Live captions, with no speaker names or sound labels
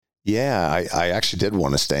Yeah, I actually did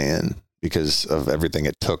want to stay in because of everything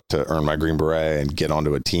it took to earn my Green Beret and get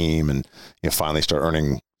onto a team and finally start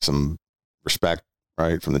earning some respect,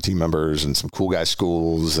 right, from the team members and some cool guy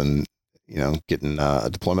schools and, getting a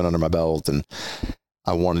deployment under my belt. And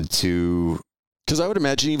I wanted to... Because I would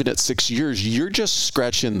imagine even at 6 years, you're just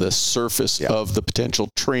scratching the surface of the potential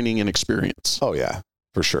training and experience. Oh, yeah,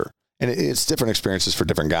 for sure. And it's different experiences for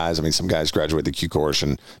different guys. I mean, some guys graduate the Q course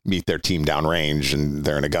and meet their team downrange and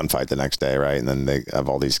they're in a gunfight the next day, right? And then they have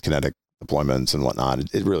all these kinetic deployments and whatnot.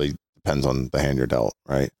 It really depends on the hand you're dealt,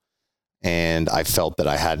 right? And I felt that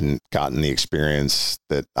I hadn't gotten the experience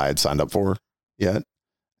that I had signed up for yet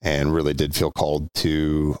and really did feel called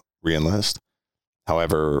to re-enlist.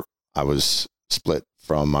 However, I was split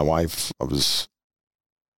from my wife. I was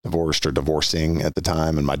divorced or divorcing at the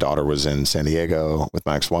time, and my daughter was in San Diego with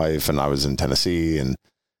my ex-wife, and I was in Tennessee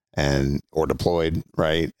or deployed,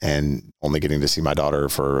 right? And only getting to see my daughter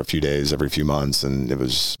for a few days every few months, and it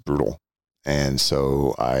was brutal. And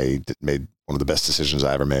so I made one of the best decisions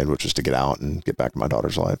I ever made, which was to get out and get back in my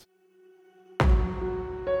daughter's life.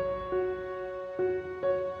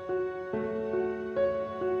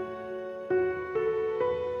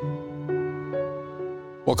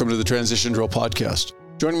 Welcome to the Transition Drill Podcast.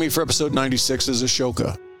 Joining me for episode 96 is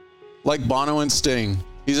Ashoka. Like Bono and Sting,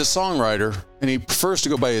 he's a songwriter, and he prefers to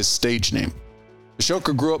go by his stage name.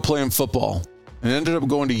 Ashoka grew up playing football and ended up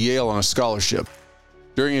going to Yale on a scholarship.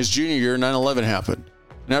 During his junior year, 9/11 happened.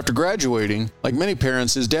 And after graduating, like many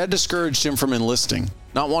parents, his dad discouraged him from enlisting,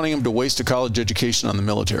 not wanting him to waste a college education on the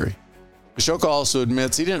military. Ashoka also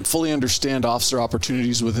admits he didn't fully understand officer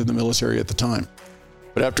opportunities within the military at the time.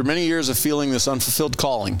 But after many years of feeling this unfulfilled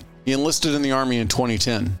calling, he enlisted in the Army in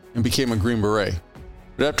 2010 and became a Green Beret.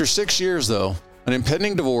 But after 6 years, though, an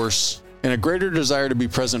impending divorce, and a greater desire to be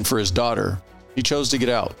present for his daughter, he chose to get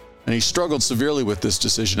out, and he struggled severely with this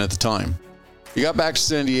decision at the time. He got back to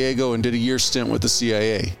San Diego and did a year's stint with the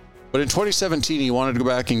CIA. But in 2017, he wanted to go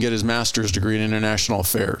back and get his master's degree in international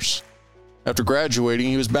affairs. After graduating,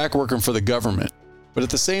 he was back working for the government. But at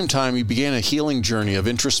the same time, he began a healing journey of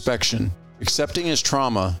introspection, accepting his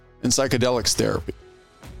trauma, and psychedelics therapy.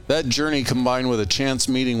 That journey, combined with a chance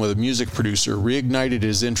meeting with a music producer, reignited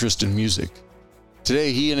his interest in music.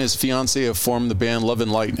 Today, he and his fiancée have formed the band Love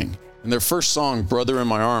and Lightning, and their first song, Brother in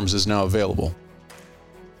My Arms, is now available.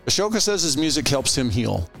 Ashoka says his music helps him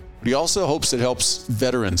heal, but he also hopes it helps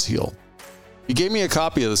veterans heal. He gave me a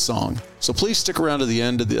copy of the song, so please stick around to the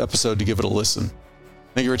end of the episode to give it a listen.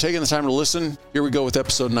 Thank you for taking the time to listen. Here we go with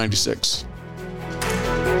episode 96.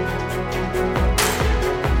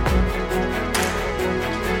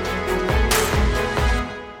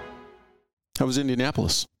 How was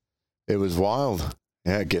Indianapolis? It was wild.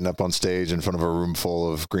 Yeah, getting up on stage in front of a room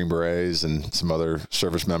full of Green Berets and some other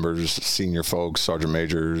service members, senior folks, sergeant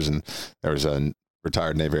majors, and there was a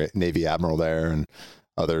retired Navy admiral there and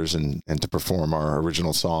others, and to perform our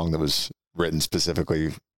original song that was written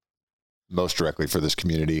specifically, most directly for this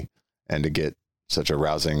community, and to get such a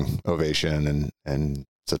rousing ovation and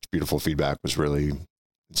such beautiful feedback was really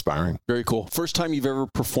inspiring. Very cool. First time you've ever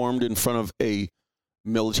performed in front of a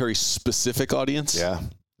military-specific audience? Yeah,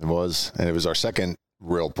 it was. And it was our second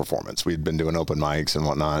real performance. We'd been doing open mics and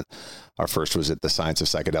whatnot. Our first was at the Science of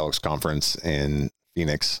Psychedelics conference in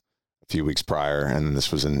Phoenix a few weeks prior, and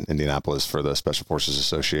this was in Indianapolis for the Special Forces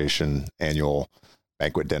Association annual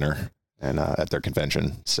banquet dinner and at their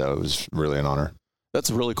convention. So it was really an honor. That's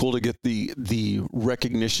really cool to get the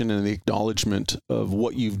recognition and the acknowledgement of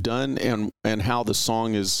what you've done and how the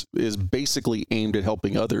song is basically aimed at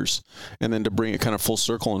helping others, and then to bring it kind of full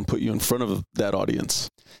circle and put you in front of that audience.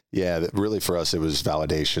 Yeah, that really for us, it was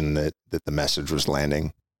validation that the message was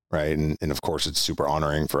landing, right? And of course, it's super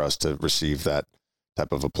honoring for us to receive that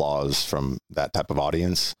type of applause from that type of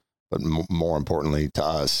audience. But more importantly to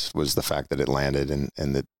us was the fact that it landed and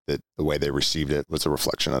that the way they received it was a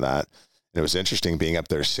reflection of that. And it was interesting being up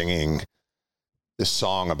there singing this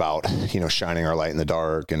song about, shining our light in the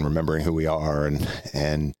dark and remembering who we are.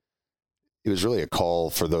 And it was really a call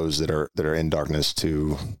for those that are in darkness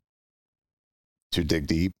to dig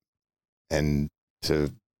deep and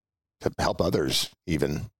to help others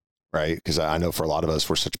even, right? Because I know for a lot of us,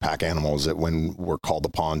 we're such pack animals that when we're called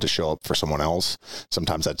upon to show up for someone else,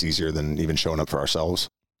 sometimes that's easier than even showing up for ourselves.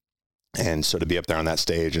 And so to be up there on that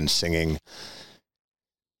stage and singing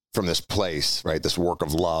from this place, right, this work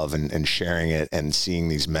of love and sharing it and seeing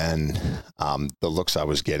these men, the looks I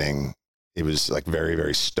was getting, it was like very,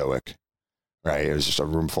 very stoic, right? It was just a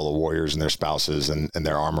room full of warriors and their spouses, and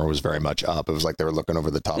their armor was very much up. It was like they were looking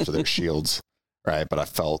over the tops of their shields, right? But I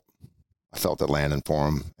felt I felt it landing for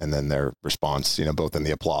them. And then their response, both in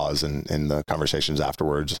the applause and in the conversations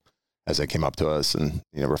afterwards, as they came up to us and,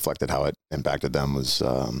 reflected how it impacted them was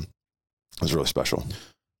really special.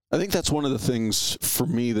 I think that's one of the things for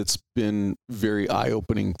me that's been very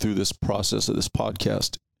eye-opening through this process of this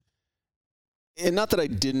podcast. And not that I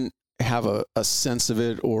didn't have a sense of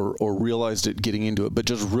it or realized it getting into it, but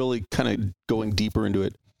just really kind of going deeper into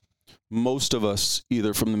it. Most of us,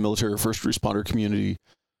 either from the military or first responder community,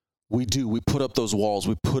 we put up those walls.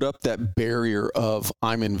 We put up that barrier of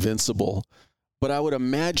I'm invincible. But I would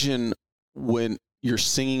imagine when you're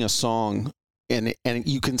singing a song and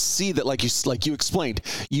you can see that, like you explained,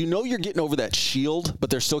 you're getting over that shield, but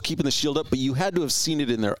they're still keeping the shield up, but you had to have seen it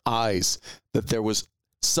in their eyes that there was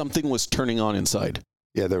something was turning on inside.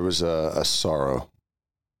 Yeah, there was a sorrow.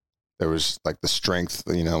 There was like the strength,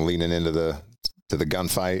 leaning into the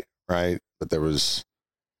gunfight, right? But there was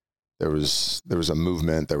a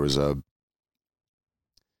movement. There was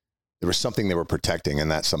something they were protecting, and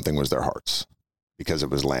that something was their hearts, because it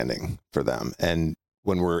was landing for them. And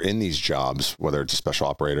when we're in these jobs, whether it's a special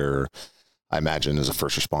operator, or I imagine as a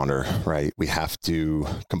first responder, right, we have to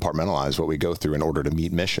compartmentalize what we go through in order to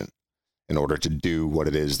meet mission, in order to do what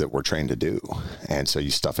it is that we're trained to do. And so you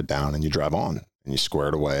stuff it down and you drive on and you square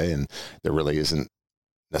it away. And there really isn't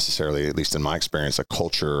necessarily, at least in my experience, a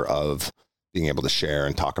culture of being able to share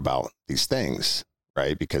and talk about these things,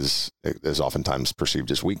 right? Because it is oftentimes perceived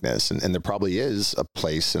as weakness. And there probably is a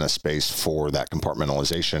place and a space for that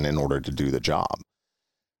compartmentalization in order to do the job.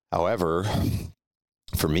 However,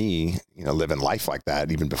 for me, living life like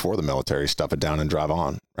that, even before the military, stuff it down and drive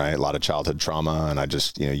on, right? A lot of childhood trauma. And I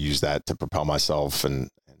just, use that to propel myself and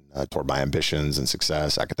toward my ambitions and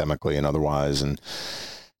success academically and otherwise. And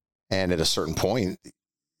at a certain point,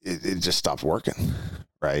 it just stopped working,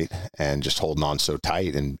 right? And just holding on so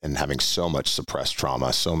tight and having so much suppressed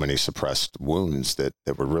trauma, so many suppressed wounds that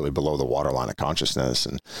were really below the waterline of consciousness.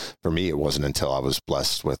 And for me, it wasn't until I was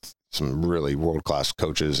blessed with some really world-class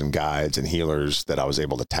coaches and guides and healers that I was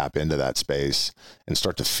able to tap into that space and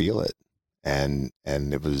start to feel it. And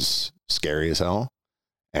it was scary as hell.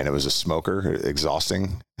 And it was a smoker,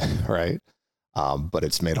 exhausting, right? But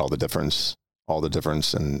it's made all the difference.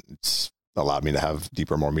 And it's allowed me to have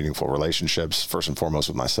deeper, more meaningful relationships, first and foremost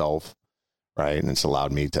with myself, right? And it's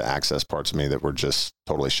allowed me to access parts of me that were just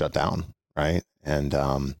totally shut down, right? And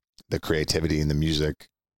the creativity and the music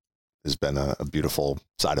has been a beautiful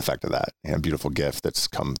side effect of that, and a beautiful gift that's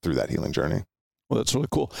come through that healing journey. Well, that's really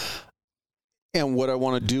cool. And what I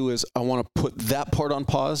want to do is I want to put that part on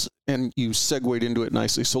pause, and you segued into it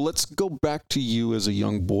nicely. So let's go back to you as a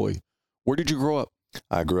young boy. Where did you grow up?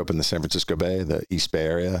 I grew up in the San Francisco Bay, the East Bay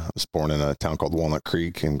area. I was born in a town called Walnut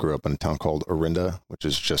Creek and grew up in a town called Orinda, which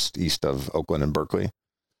is just east of Oakland and Berkeley.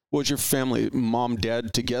 What was your family? Mom,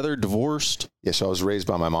 dad together, divorced? Yeah, so I was raised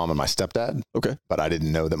by my mom and my stepdad. Okay. But I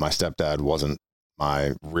didn't know that my stepdad wasn't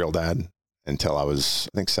my real dad until I was,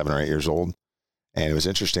 I think, 7 or 8 years old. And it was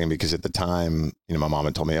interesting because at the time, my mom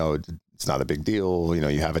had told me, oh, it's not a big deal.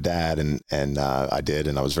 You have a dad. And I did.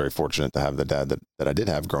 And I was very fortunate to have the dad that I did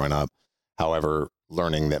have growing up. However,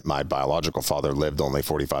 learning that my biological father lived only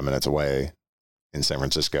 45 minutes away in San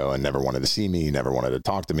Francisco and never wanted to see me, never wanted to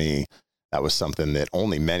talk to me, that was something that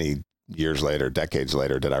only many years later, decades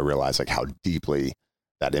later, did I realize like how deeply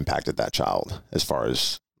that impacted that child as far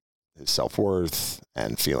as his self-worth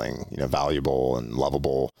and feeling, valuable and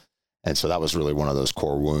lovable. And so that was really one of those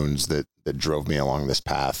core wounds that drove me along this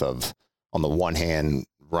path of, on the one hand,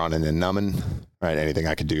 running and numbing, right? Anything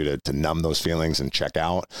I could do to numb those feelings and check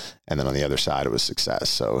out. And then on the other side, it was success.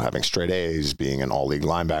 So having straight A's, being an all-league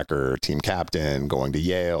linebacker, team captain, going to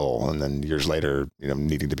Yale, and then years later,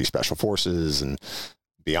 needing to be special forces and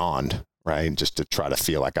beyond, right? Just to try to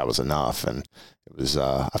feel like I was enough. And it was,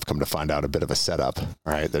 I've come to find out, a bit of a setup,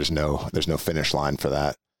 right? There's no finish line for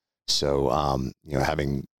that. So,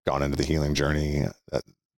 having gone into the healing journey,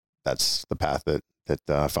 that's the path that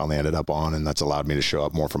I finally ended up on, and that's allowed me to show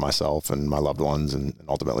up more for myself and my loved ones and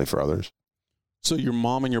ultimately for others. So your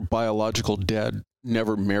mom and your biological dad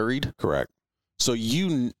never married? Correct. So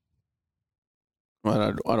I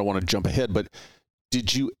don't want to jump ahead, but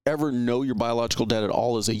did you ever know your biological dad at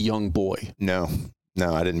all as a young boy? No,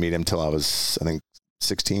 I didn't meet him till I was, I think,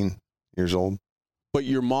 16 years old. But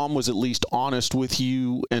your mom was at least honest with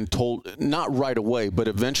you and told, not right away, but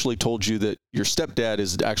eventually told you that your stepdad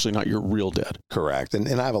is actually not your real dad. Correct. And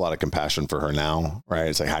I have a lot of compassion for her now, right?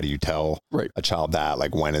 It's like, how do you tell a child that?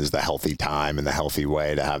 Like, when is the healthy time and the healthy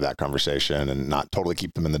way to have that conversation and not totally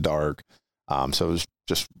keep them in the dark? So it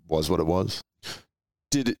was what it was.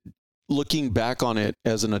 Looking back on it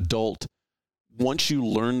as an adult, once you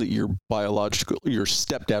learned that your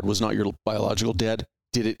stepdad was not your biological dad,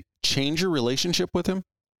 did it change your relationship with him?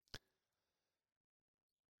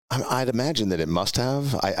 I'd imagine that it must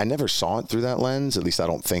have. I never saw it through that lens. At least I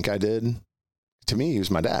don't think I did. To me, he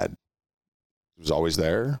was my dad. He was always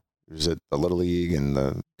there. He was at the Little League and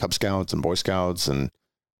the Cub Scouts and Boy Scouts, and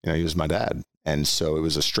he was my dad. And so it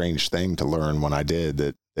was a strange thing to learn when I did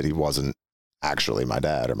that he wasn't actually my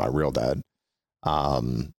dad or my real dad.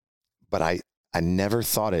 But I never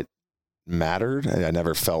thought it mattered. I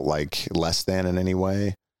never felt like less than in any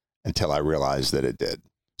way until I realized that it did.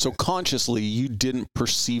 So consciously, you didn't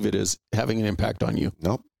perceive it as having an impact on you?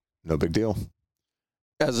 Nope. No big deal.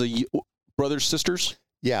 As a brothers, sisters?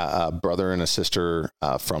 Yeah, a brother and a sister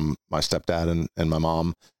from my stepdad and my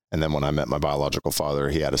mom. And then when I met my biological father,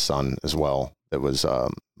 he had a son as well that was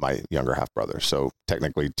my younger half brother. So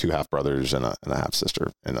technically 2 half brothers and a half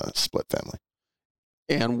sister in a split family.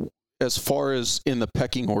 And as far as in the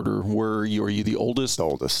pecking order, are you the oldest? The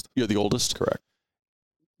oldest. You're the oldest? Correct.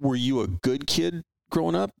 Were you a good kid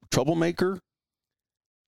growing up? Troublemaker?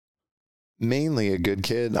 Mainly a good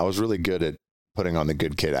kid. I was really good at putting on the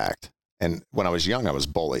good kid act. And when I was young, I was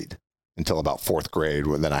bullied until about 4th grade,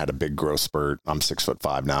 when then I had a big growth spurt. I'm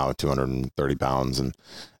 6'5" now, 230 pounds, and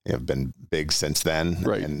I've been big since then.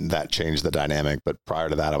 Right. And that changed the dynamic. But prior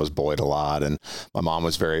to that, I was bullied a lot, and my mom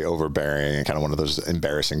was very overbearing and kind of one of those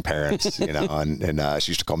embarrassing parents, and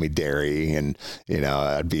she used to call me Derry, and,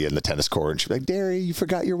 I'd be in the tennis court and she'd be like, Derry, you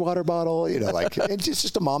forgot your water bottle, it's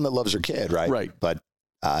just a mom that loves her kid. Right. Right. But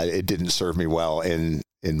it didn't serve me well in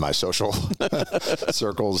my social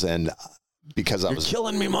circles. And because You're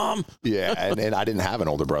killing me, Mom. Yeah. And I didn't have an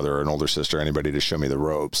older brother or an older sister, anybody to show me the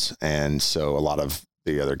ropes. And so a lot of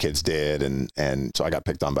the other kids did. And so I got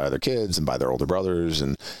picked on by other kids and by their older brothers.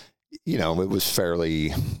 And, it was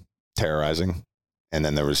fairly terrorizing. And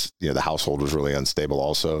then there was, the household was really unstable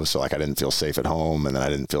also. So I didn't feel safe at home, and then I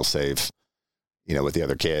didn't feel safe, with the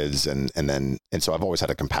other kids. And so I've always had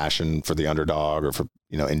a compassion for the underdog or for,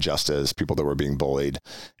 injustice, people that were being bullied.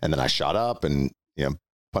 And then I shot up and,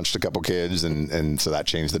 punched a couple kids. And so that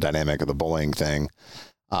changed the dynamic of the bullying thing.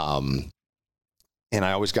 And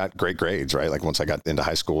I always got great grades, right? Like once I got into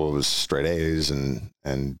high school, it was straight A's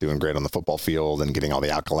and doing great on the football field and getting all the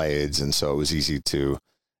accolades. And so it was easy to,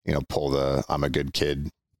 pull the I'm a good kid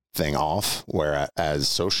thing off. Whereas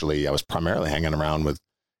socially, I was primarily hanging around with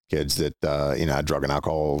kids that, had drug and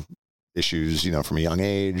alcohol issues, from a young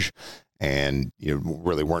age, and,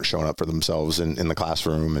 really weren't showing up for themselves in the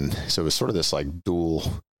classroom. And so it was sort of this like dual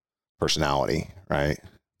personality, right?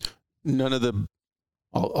 None of the,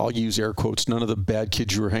 I'll use air quotes, none of the bad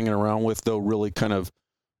kids you were hanging around with, though, really kind of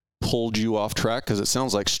pulled you off track? Because it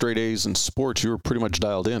sounds like straight A's in sports, you were pretty much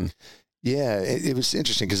dialed in. Yeah, it was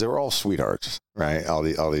interesting because they were all sweethearts, right? All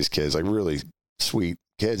these kids, like really sweet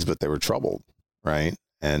kids, but they were troubled, right?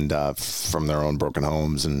 And from their own broken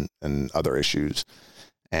homes and other issues.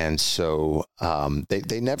 And so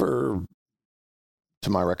they never, to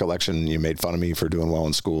my recollection, made fun of me for doing well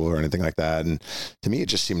in school or anything like that. And to me, it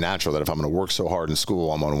just seemed natural that if I'm going to work so hard in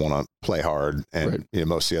school, I'm going to want to play hard. And right.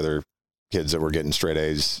 Most of the other kids that were getting straight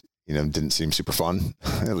A's, didn't seem super fun.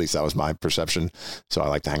 At least that was my perception. So I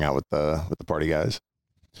like to hang out with the party guys.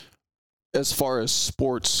 As far as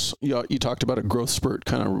sports, you talked about a growth spurt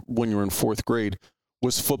kind of when you were in 4th grade.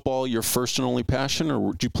 Was football your first and only passion,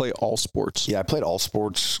 or did you play all sports? Yeah, I played all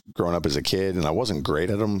sports growing up as a kid, and I wasn't great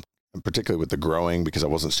at them, particularly with the growing, because I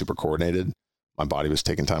wasn't super coordinated. My body was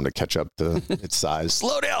taking time to catch up to its size.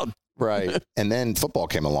 Slow down. Right. And then football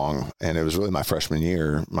came along, and it was really my freshman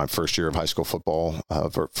year, my first year of high school football,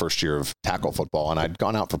 first year of tackle football. And I'd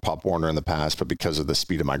gone out for Pop Warner in the past, but because of the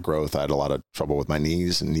speed of my growth, I had a lot of trouble with my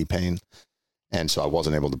knees and knee pain. And so I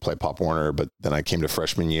wasn't able to play Pop Warner, but then I came to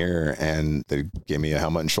freshman year and they gave me a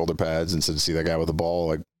helmet and shoulder pads and said, see that guy with the ball,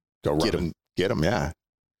 like go run and get him. Yeah.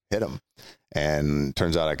 Hit him. And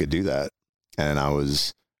turns out I could do that. And I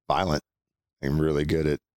was violent and really good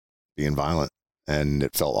at being violent. And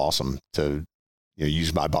it felt awesome to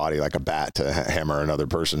use my body like a bat to hammer another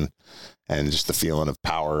person, and just the feeling of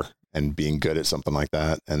power and being good at something like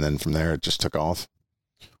that. And then from there, it just took off.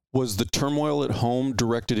 Was the turmoil at home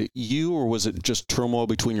directed at you, or was it just turmoil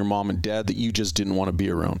between your mom and dad that you just didn't want to be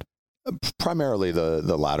around? Primarily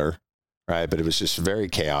the latter, right? But it was just very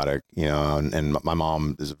chaotic, and my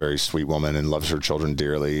mom is a very sweet woman and loves her children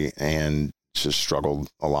dearly, and just struggled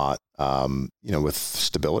a lot, with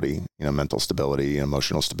stability, mental stability,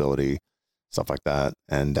 emotional stability, stuff like that.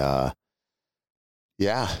 And, so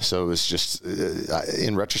it was just,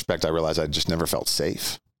 in retrospect, I realized I just never felt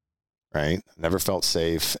safe. Right. Never felt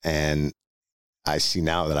safe. And I see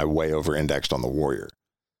now that I way over indexed on the warrior.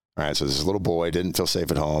 All right. So this little boy didn't feel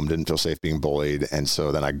safe at home, didn't feel safe being bullied. And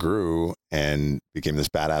so then I grew and became this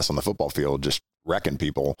badass on the football field, just wrecking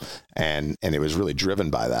people. And it was really driven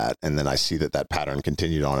by that. And then I see that pattern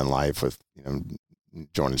continued on in life with,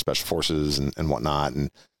 joining special forces and whatnot. And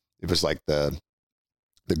it was like the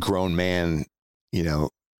grown man,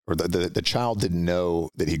 or the child didn't know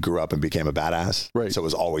that he grew up and became a badass. Right. So it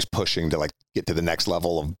was always pushing to like get to the next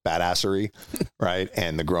level of badassery. Right.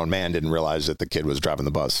 And the grown man didn't realize that the kid was driving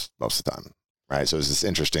the bus most of the time. Right. So it was this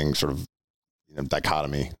interesting sort of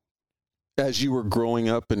dichotomy. As you were growing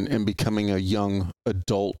up and becoming a young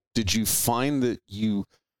adult, did you find that you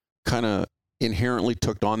kind of inherently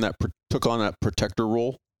took on that protector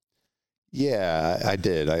role? Yeah, I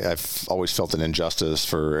did. I've always felt an injustice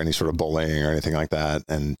for any sort of bullying or anything like that,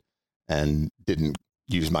 and didn't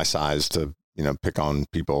use my size to pick on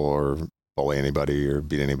people or bully anybody or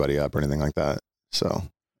beat anybody up or anything like that. So,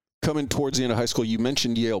 coming towards the end of high school, you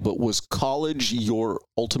mentioned Yale, but was college your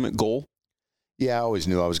ultimate goal? Yeah, I always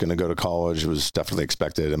knew I was going to go to college. It was definitely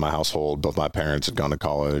expected in my household. Both my parents had gone to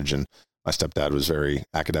college, and my stepdad was very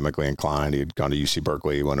academically inclined. He had gone to UC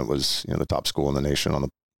Berkeley when it was the top school in the nation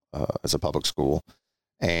as a public school.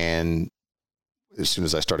 And as soon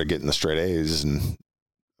as I started getting the straight A's and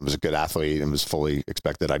I was a good athlete and was fully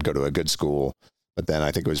expected I'd go to a good school. But then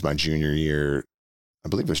I think it was my junior year,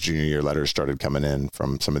 letters started coming in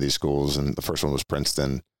from some of these schools. And the first one was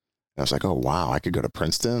Princeton. And I was like, oh, wow, I could go to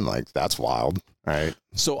Princeton? Like, that's wild. Right.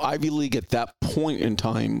 So Ivy League at that point in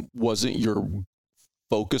time wasn't your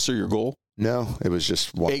focus or your goal? No, it was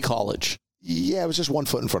just a college. Yeah, it was just one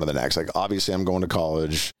foot in front of the next. Like, obviously, I'm going to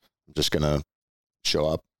college. I'm just going to show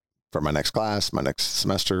up for my next class, my next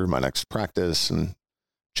semester, my next practice, and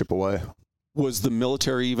chip away. Was the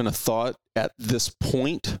military even a thought at this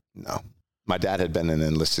point? No. My dad had been an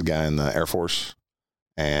enlisted guy in the Air Force,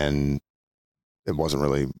 and it wasn't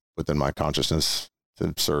really within my consciousness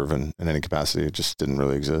to serve in any capacity. It just didn't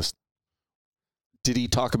really exist. Did he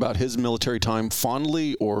talk about his military time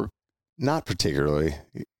fondly or? Not particularly.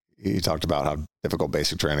 He talked about how difficult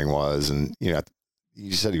basic training was. And,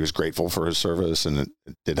 he said he was grateful for his service and it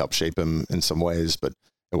did help shape him in some ways, but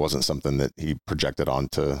it wasn't something that he projected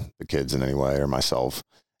onto the kids in any way or myself.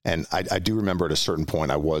 And I do remember at a certain point,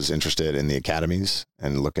 I was interested in the academies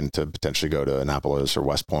and looking to potentially go to Annapolis or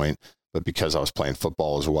West Point. But because I was playing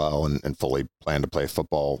football as well and fully planned to play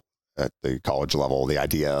football at the college level, the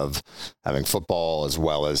idea of having football as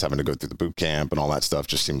well as having to go through the boot camp and all that stuff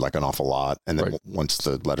just seemed like an awful lot. And then once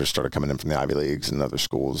the letters started coming in from the Ivy Leagues and other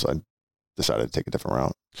schools, I decided to take a different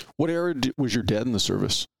route. What era was your dad in the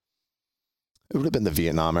service? It would have been the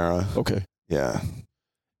Vietnam era. Okay. Yeah.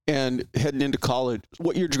 And heading into college,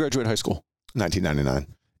 what year did you graduate high school?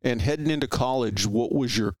 1999. And heading into college, what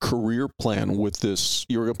was your career plan with this?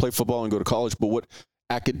 You were going to play football and go to college, but what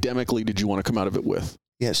academically did you want to come out of it with?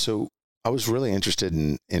 Yeah, so I was really interested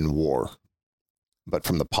in war, but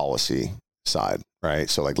from the policy side, right?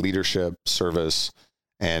 So like leadership, service,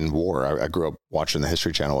 and war. I grew up watching the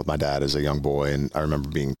History Channel with my dad as a young boy, and I remember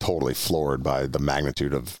being totally floored by the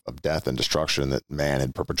magnitude of death and destruction that man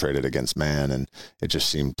had perpetrated against man, and it just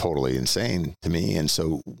seemed totally insane to me. And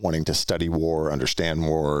so wanting to study war, understand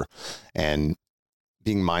war, and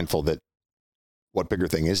being mindful that what bigger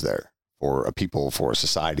thing is there for a people, for a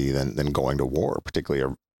society than going to war,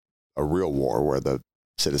 particularly a real war where the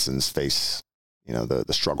citizens face, the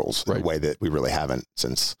struggles in a way that we really haven't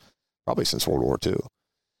probably since World War II.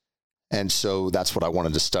 And so that's what I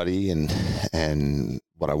wanted to study and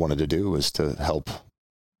what I wanted to do was to help,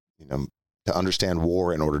 to understand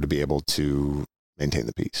war in order to be able to maintain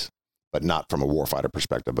the peace, but not from a warfighter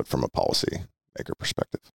perspective, but from a policy maker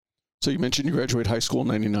perspective. So you mentioned you graduated high school in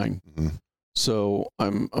 99. Mm-hmm. So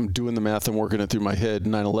I'm doing the math and working it through my head.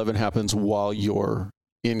 9/11 happens while you're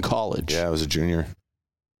in college. Yeah, I was a junior.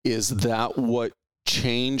 Is that what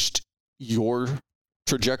changed your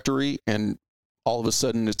trajectory? And all of a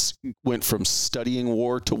sudden it's went from studying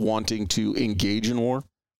war to wanting to engage in war?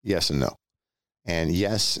 Yes and no. And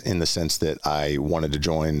yes, in the sense that I wanted to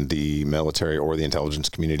join the military or the intelligence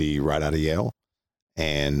community right out of Yale.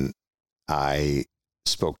 And I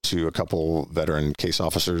spoke to a couple veteran case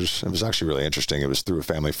officers. It was actually really interesting. It was through a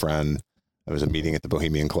family friend. It was a meeting at the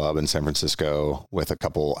Bohemian Club in San Francisco with a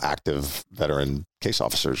couple active veteran case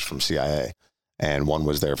officers from CIA. And one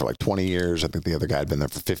was there for like 20 years. I think the other guy had been there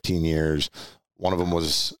for 15 years. One of them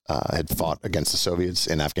had fought against the Soviets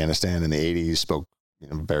in Afghanistan in the 80s, spoke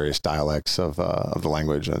various dialects of the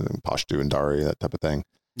language, Pashto and Dari, that type of thing.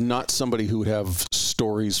 Not somebody who would have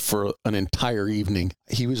stories for an entire evening.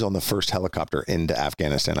 He was on the first helicopter into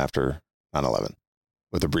Afghanistan after 9/11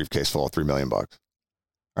 with a briefcase full of $3 million.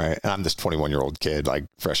 Right. And I'm this 21-year-old kid, like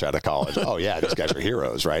fresh out of college. Oh yeah, these guys are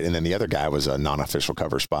heroes. Right. And then the other guy was a non-official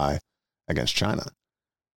cover spy against China,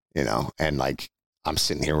 and like, I'm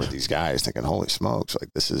sitting here with these guys thinking, holy smokes,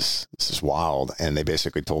 like this is wild. And they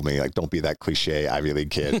basically told me, like, don't be that cliche Ivy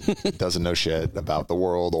League kid, doesn't know shit about the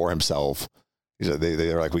world or himself.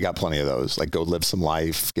 They're like, we got plenty of those, like, go live some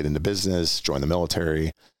life, get into business, join the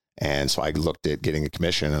military. And so I looked at getting a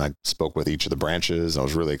commission, and I spoke with each of the branches, and I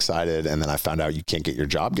was really excited. And then I found out you can't get your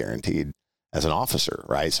job guaranteed as an officer,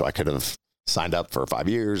 right? So I could have signed up for 5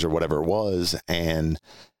 years or whatever it was and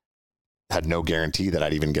had no guarantee that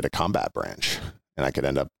I'd even get a combat branch. And I could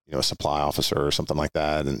end up, a supply officer or something like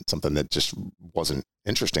that, and something that just wasn't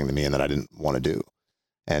interesting to me and that I didn't want to do.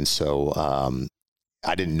 And so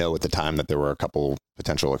I didn't know at the time that there were a couple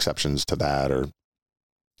potential exceptions to that, or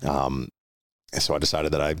so I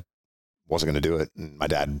decided that I wasn't going to do it. And my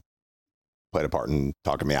dad played a part in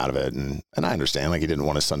talking me out of it. And I understand, like, he didn't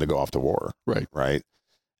want his son to go off to war. Right. Right.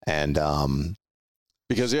 And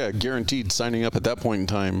because, guaranteed signing up at that point in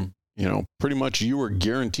time, pretty much you were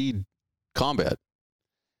guaranteed combat.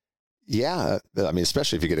 Yeah. I mean,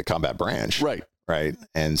 especially if you get a combat branch. Right. Right.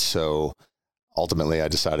 And so ultimately I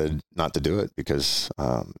decided not to do it because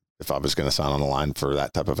if I was going to sign on the line for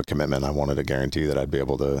that type of a commitment, I wanted a guarantee that I'd be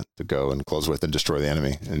able to go and close with and destroy the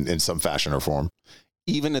enemy in some fashion or form.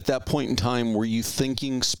 Even at that point in time, were you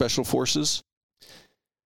thinking special forces?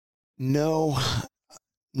 No,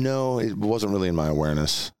 it wasn't really in my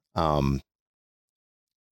awareness.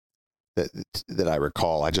 That I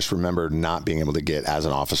recall. I just remember not being able to get, as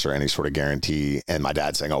an officer, any sort of guarantee, and my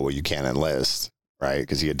dad saying, "Oh, well, you can't enlist," right?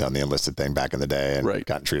 Because he had done the enlisted thing back in the day and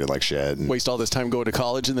gotten treated like shit. And waste all this time going to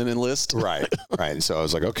college and then enlist. Right. And so I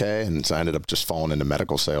was like, okay. And so I ended up just falling into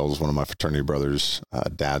medical sales. One of my fraternity brothers'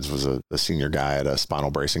 dads was a senior guy at a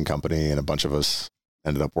spinal bracing company, and a bunch of us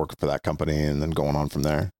ended up working for that company and then going on from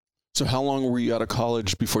there. So how long were you out of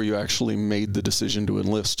college before you actually made the decision to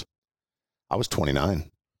enlist? I was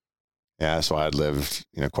 29. Yeah, so I had lived,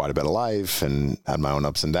 quite a bit of life and had my own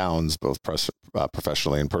ups and downs, both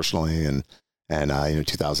professionally and personally. And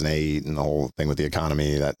 2008 and the whole thing with the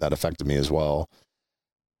economy, that affected me as well.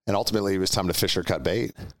 And ultimately it was time to fish or cut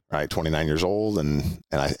bait, right? 29 years old. And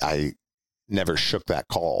I never shook that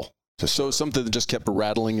call. So something that just kept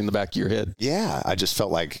rattling in the back of your head. Yeah. I just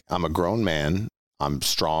felt like I'm a grown man. I'm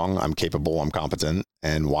strong. I'm capable. I'm competent.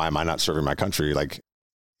 And why am I not serving my country? Like,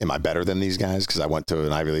 am I better than these guys? Because I went to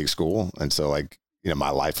an Ivy League school. And so, like, my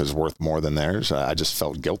life is worth more than theirs. I just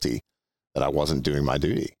felt guilty that I wasn't doing my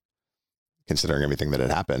duty, considering everything that had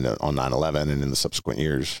happened on 9/11 and in the subsequent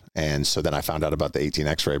years. And so then I found out about the 18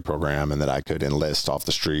 X-ray program and that I could enlist off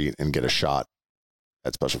the street and get a shot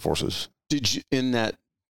at Special Forces. Did you, in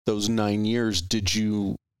those 9 years, did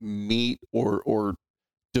you meet or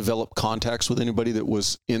develop contacts with anybody that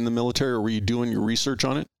was in the military, or were you doing your research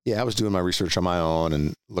on it? Yeah, I was doing my research on my own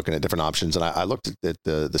and looking at different options. And I looked at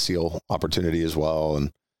the SEAL opportunity as well. And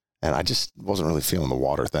I just wasn't really feeling the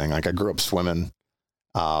water thing. Like, I grew up swimming.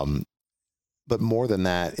 But more than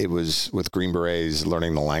that, it was with Green Berets,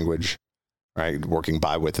 learning the language, right? Working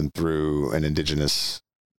by, with, and through an indigenous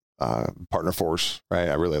partner force, right?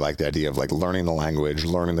 I really like the idea of, like, learning the language,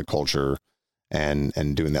 learning the culture, and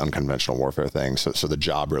doing the unconventional warfare thing. So the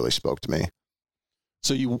job really spoke to me.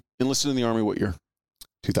 So you enlisted in the Army what year?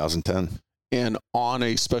 2010. And on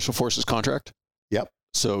a Special Forces contract? Yep.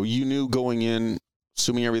 So you knew going in,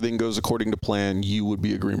 assuming everything goes according to plan, you would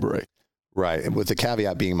be a Green Beret. Right. With the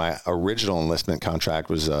caveat being my original enlistment contract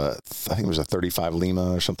was, I think it was a 35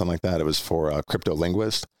 Lima or something like that. It was for a crypto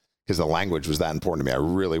linguist, because the language was that important to me. I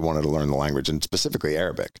really wanted to learn the language, and specifically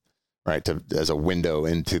Arabic, right? As a window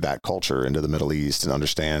into that culture, into the Middle East, and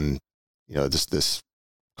understand, this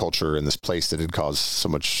culture and this place that had caused so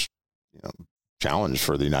much, challenge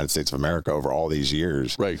for the United States of America over all these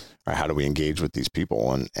years. Right. How do we engage with these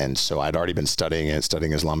people? And so I'd already been studying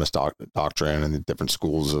Islamist doctrine and the different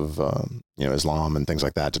schools of, Islam and things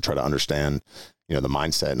like that, to try to understand, the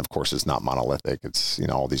mindset. And of course, it's not monolithic. It's,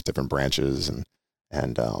 all these different branches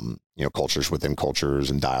and cultures within cultures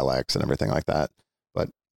and dialects and everything like that. But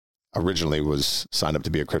originally was signed up to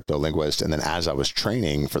be a crypto linguist. And then as I was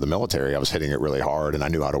training for the military, I was hitting it really hard, and I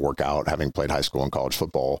knew how to work out, having played high school and college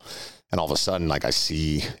football. And all of a sudden, like, I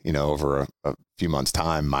see, over a few months'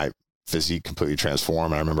 time, my physique completely transformed.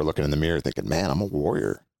 And I remember looking in the mirror thinking, man, I'm a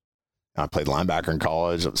warrior. And I played linebacker in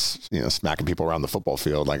college. I was, smacking people around the football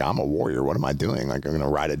field. Like, I'm a warrior. What am I doing? Like, I'm going to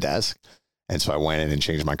ride a desk. And so I went in and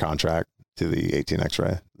changed my contract to the 18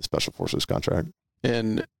 X-ray, the Special Forces contract.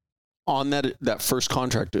 And on that first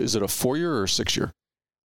contract, is it a 4-year or a 6-year?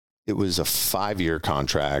 It was a 5-year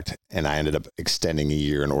contract, and I ended up extending a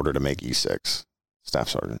year in order to make E6. staff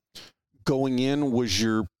sergeant. Going in, was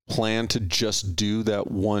your plan to just do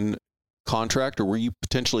that one contract, or were you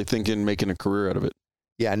potentially thinking making a career out of it?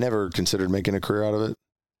 Yeah, I never considered making a career out of it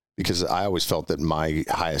because I always felt that my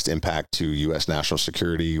highest impact to U.S. national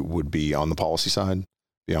security would be on the policy side,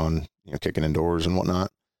 beyond kicking in doors and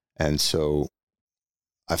whatnot. And so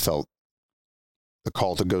I felt the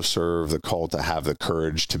call to go serve, the call to have the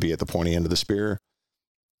courage to be at the pointy end of the spear.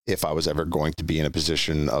 If I was ever going to be in a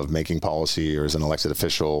position of making policy or as an elected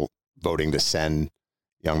official voting to send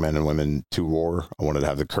young men and women to war, I wanted to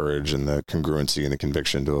have the courage and the congruency and the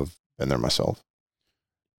conviction to have been there myself.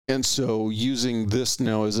 And so using this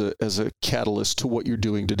now as a catalyst to what you're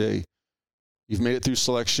doing today, you've made it through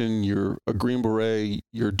selection, you're a Green Beret,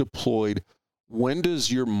 you're deployed. When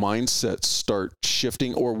does your mindset start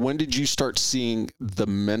shifting, or when did you start seeing the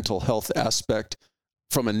mental health aspect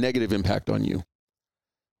from a negative impact on you?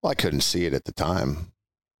 Well, I couldn't see it at the time.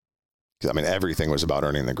 I mean, everything was about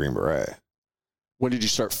earning the Green Beret. When did you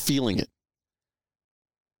start feeling it?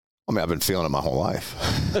 I mean, I've been feeling it my whole life.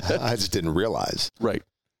 I just didn't realize. Right.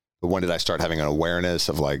 But when did I start having an awareness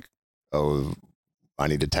of like, oh, I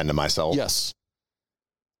need to tend to myself? Yes.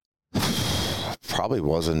 Probably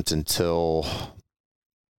wasn't until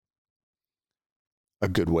a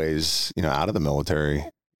good ways, out of the military,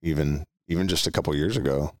 even just a couple years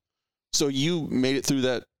ago. So you made it through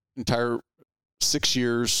that entire 6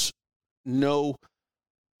 years, no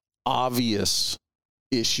obvious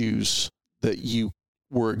issues that you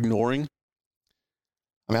were ignoring?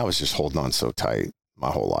 I mean, I was just holding on so tight my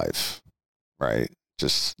whole life, right?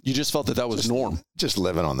 You just felt that was norm. Just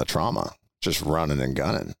living on the trauma, just running and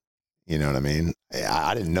gunning. You know what I mean?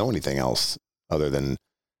 I didn't know anything else other than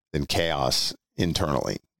chaos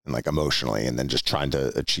internally and like emotionally, and then just trying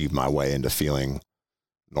to achieve my way into feeling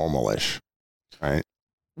normalish, right?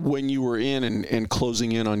 When you were in and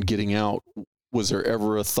closing in on getting out, was there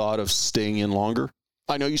ever a thought of staying in longer?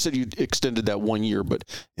 I know you said you extended that 1 year, but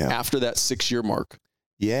after that 6 year mark.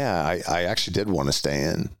 Yeah, I actually did want to stay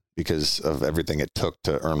in because of everything it took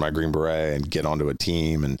to earn my Green Beret and get onto a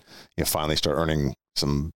team and finally start earning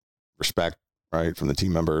some respect, right, from the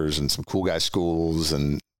team members and some cool guy schools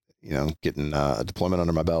and, getting a deployment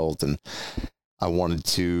under my belt. And I wanted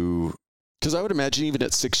to... Because I would imagine even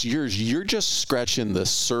at 6 years, you're just scratching the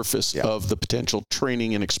surface of the potential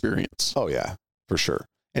training and experience. Oh, yeah, for sure.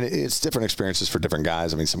 And it's different experiences for different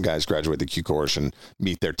guys. I mean, some guys graduate the Q course and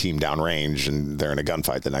meet their team downrange and they're in a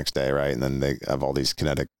gunfight the next day, right? And then they have all these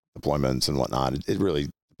kinetic deployments and whatnot. It really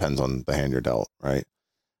depends on the hand you're dealt, right?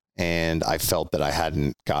 And I felt that I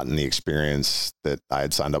hadn't gotten the experience that I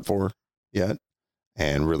had signed up for yet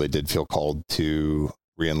and really did feel called to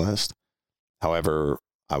re-enlist. However,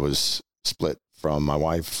 I was split from my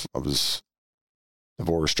wife. I was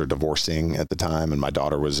divorced or divorcing at the time, and my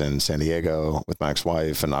daughter was in San Diego with my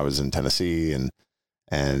ex-wife, and I was in Tennessee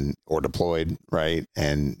or deployed, right?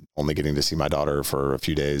 And only getting to see my daughter for a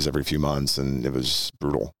few days every few months, and it was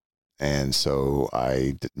brutal. And so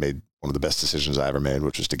I made one of the best decisions I ever made,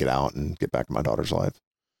 which was to get out and get back in my daughter's life.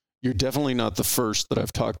 You're definitely not the first that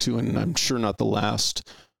I've talked to, and I'm sure not the last.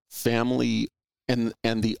 Family and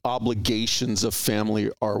the obligations of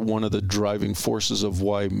family are one of the driving forces of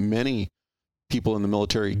why many people in the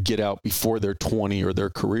military get out before they're 20 or their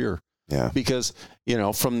career. Yeah. Because,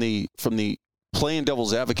 from the playing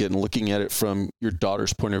devil's advocate and looking at it from your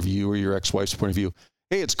daughter's point of view or your ex-wife's point of view,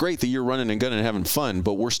 hey, it's great that you're running and gunning and having fun,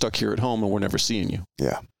 but we're stuck here at home and we're never seeing you.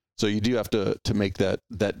 Yeah. So you do have to make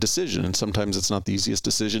that decision. And sometimes it's not the easiest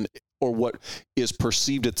decision or what is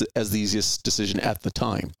perceived as the easiest decision at the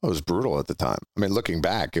time. It was brutal at the time. I mean, looking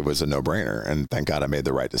back, it was a no-brainer, and thank God I made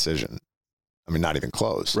the right decision. I mean, not even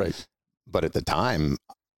close. Right. But at the time,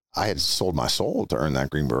 I had sold my soul to earn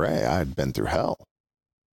that Green Beret. I had been through hell.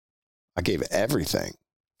 I gave everything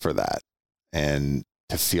for that. And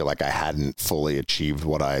to feel like I hadn't fully achieved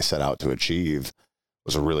what I set out to achieve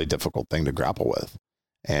was a really difficult thing to grapple with.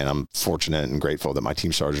 And I'm fortunate and grateful that my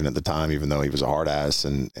team sergeant at the time, even though he was a hard ass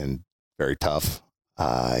and very tough,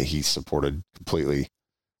 he supported completely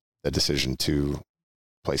the decision to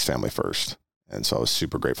place family first. And so I was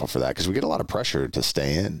super grateful for that because we get a lot of pressure to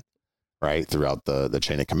stay in, right, throughout the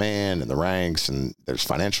chain of command and the ranks, and there's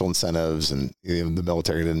financial incentives, and the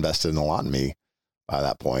military had invested in a lot in me by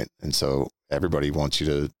that point. And so everybody wants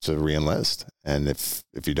you to re-enlist. And if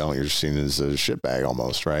you don't, you're seen as a shitbag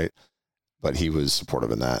almost, right? But he was supportive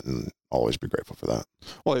in that, and always be grateful for that.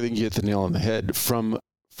 Well, I think you hit the nail on the head. From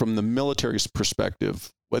the military's perspective,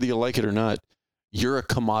 whether you like it or not, you're a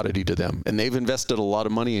commodity to them, and they've invested a lot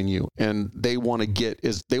of money in you, and they want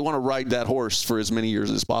to ride that horse for as many years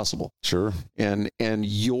as possible. Sure. And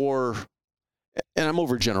your and I'm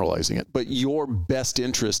overgeneralizing it, but your best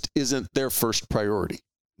interest isn't their first priority.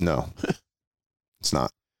 No, it's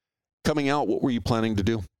not. Coming out, what were you planning to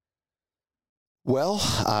do? Well,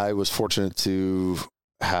 I was fortunate to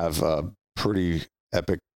have a pretty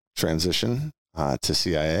epic transition to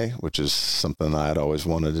CIA, which is something I had always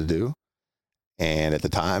wanted to do. And at the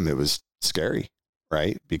time, it was scary,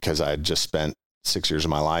 right? Because I had just spent 6 years of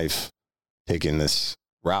my life taking this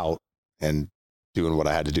route and doing what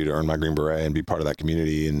I had to do to earn my Green Beret and be part of that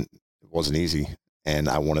community. And it wasn't easy. And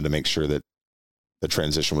I wanted to make sure that the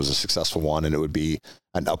transition was a successful one and it would be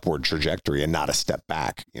an upward trajectory and not a step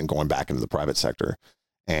back and going back into the private sector.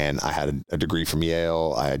 And I had a degree from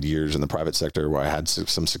Yale. I had years in the private sector where I had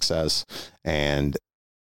some success, and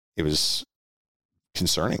it was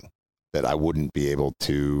concerning that I wouldn't be able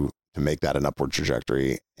to make that an upward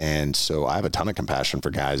trajectory. And so I have a ton of compassion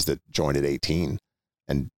for guys that joined at 18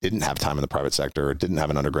 and didn't have time in the private sector, or didn't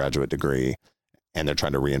have an undergraduate degree, and they're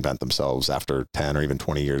trying to reinvent themselves after 10 or even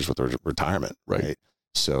 20 years with retirement. Right.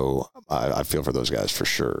 So I feel for those guys for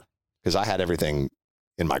sure, because I had everything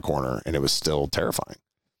in my corner and it was still terrifying.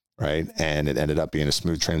 Right. And it ended up being a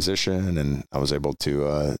smooth transition, and I was able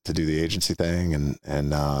to do the agency thing.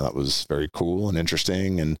 And that was very cool and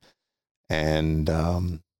interesting. And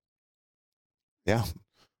yeah.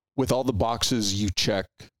 With all the boxes you check,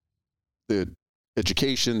 the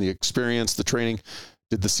education, the experience, the training,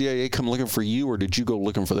 did the CIA come looking for you, or did you go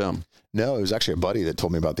looking for them? No, it was actually a buddy that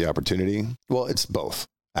told me about the opportunity. Well, it's both,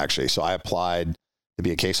 actually. So I applied to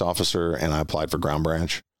be a case officer, and I applied for ground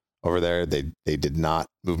branch over there. They did not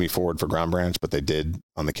move me forward for ground branch, but they did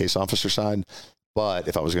on the case officer side. But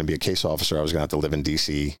if I was going to be a case officer, I was going to have to live in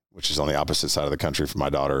DC, which is on the opposite side of the country for my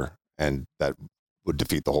daughter. And that would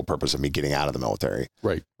defeat the whole purpose of me getting out of the military.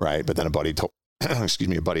 Right. But then a buddy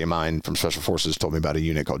a buddy of mine from Special Forces told me about a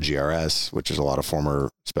unit called GRS, which is a lot of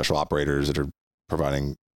former special operators that are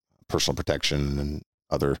providing personal protection and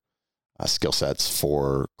other skill sets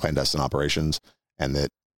for clandestine operations, and that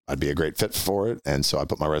I'd be a great fit for it. And so I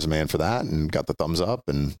put my resume in for that and got the thumbs up,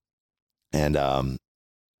 and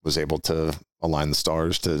was able to align the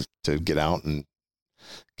stars to get out and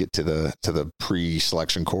get to the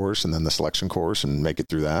pre-selection course and then the selection course and make it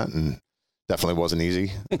through that. And definitely wasn't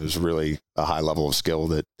easy. It was really a high level of skill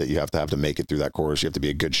that you have to make it through that course. You have to be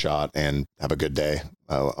a good shot and have a good day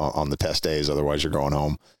on the test days. Otherwise you're going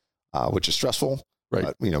home, which is stressful. Right.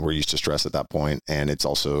 But, we're used to stress at that point. And it's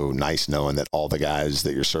also nice knowing that all the guys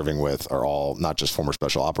that you're serving with are all not just former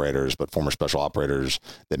special operators, but former special operators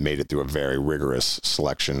that made it through a very rigorous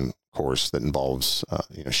selection course that involves,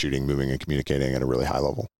 shooting, moving, and communicating at a really high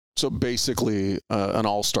level. So basically an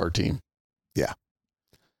all-star team. Yeah.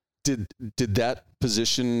 Did that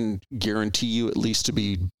position guarantee you at least to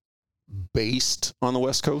be based on the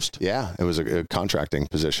West Coast? Yeah, it was a contracting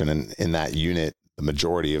position. And in that unit, the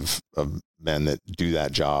majority of men that do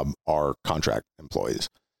that job are contract employees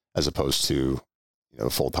as opposed to,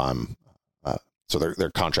 full-time. So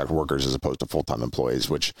they're contract workers as opposed to full-time employees,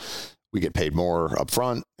 which we get paid more up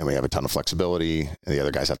front and we have a ton of flexibility, and the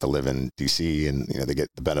other guys have to live in DC and, they get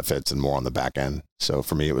the benefits and more on the back end. So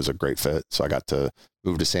for me, it was a great fit. So I got to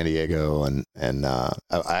move to San Diego, and I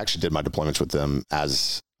actually did my deployments with them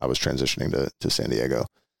as I was transitioning to San Diego,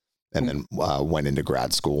 and then went into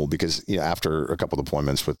grad school because, after a couple of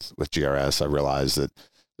deployments with GRS, I realized that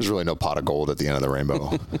there's really no pot of gold at the end of the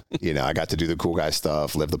rainbow. I got to do the cool guy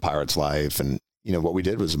stuff, live the pirate's life. And, what we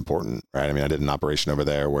did was important, right? I mean, I did an operation over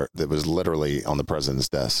there where it was literally on the president's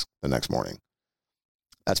desk the next morning.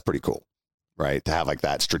 That's pretty cool, right? To have like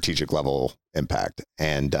that strategic level impact.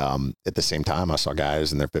 And at the same time, I saw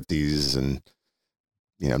guys in their 50s and,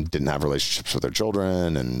 didn't have relationships with their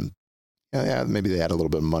children. And maybe they had a little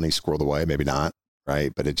bit of money squirreled away, maybe not,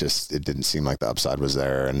 right? But it didn't seem like the upside was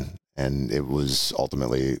there. And it was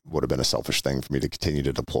ultimately would have been a selfish thing for me to continue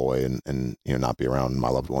to deploy and not be around my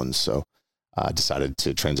loved ones. So I decided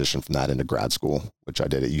to transition from that into grad school, which I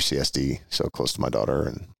did at UCSD, so close to my daughter.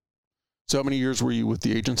 And so how many years were you with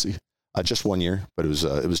the agency? Just 1 year, but it was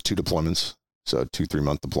 2 deployments. So 2-3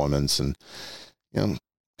 month deployments, and,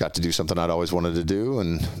 got to do something I'd always wanted to do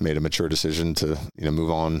and made a mature decision to,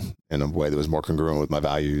 move on in a way that was more congruent with my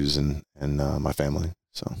values and my family.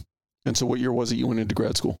 And so what year was it you went into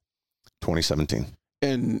grad school? 2017.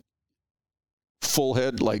 And full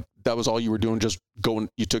head, like that was all you were doing, just going,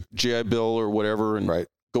 you took GI Bill or whatever and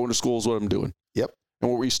going to school is what I'm doing. Yep. And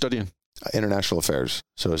what were you studying? International affairs.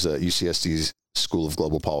 So it's the UCSD's School of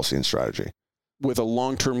Global Policy and Strategy. With a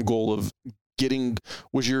long-term goal of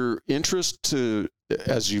was your interest to,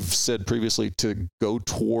 as you've said previously, to go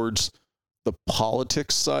towards the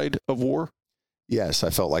politics side of war? Yes, I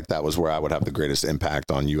felt like that was where I would have the greatest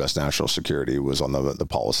impact on U.S. national security, was on the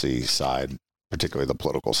policy side, particularly the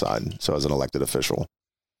political side. So as an elected official.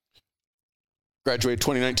 Graduated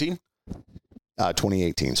 2019?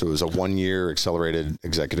 2018. So it was a 1-year accelerated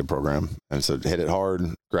executive program. And so hit it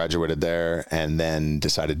hard, graduated there, and then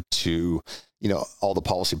decided to, all the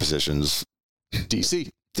policy positions. DC.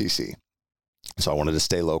 So I wanted to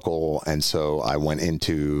stay local. And so I went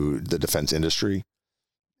into the defense industry.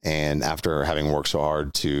 And after having worked so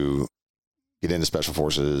hard to get into special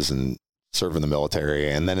forces and serve in the military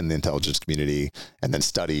and then in the intelligence community and then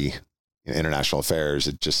study international affairs,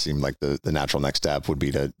 it just seemed like the natural next step would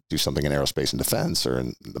be to do something in aerospace and defense or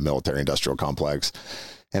in the military industrial complex.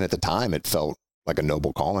 And at the time, it felt like a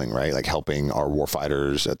noble calling, right? Like helping our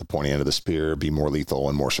warfighters at the pointy end of the spear be more lethal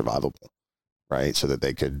and more survivable, right? So that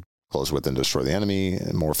they could close with and destroy the enemy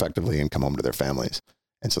more effectively and come home to their families.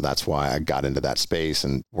 And so that's why I got into that space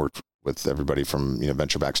and worked with everybody from,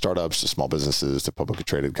 venture-backed startups to small businesses to publicly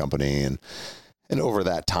traded company. And over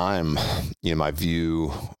that time, my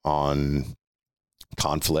view on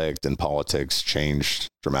conflict and politics changed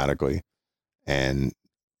dramatically. And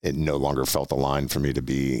it no longer felt aligned for me to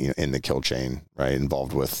be in the kill chain, right?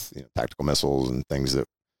 Involved with tactical missiles and things that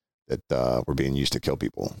were being used to kill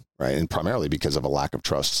people, right? And primarily because of a lack of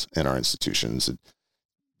trust in our institutions. It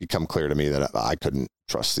become clear to me that I couldn't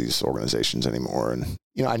trust these organizations anymore. And,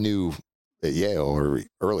 I knew at Yale or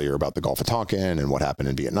earlier about the Gulf of Tonkin and what happened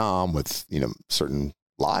in Vietnam with, certain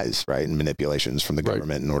lies, right? And manipulations from the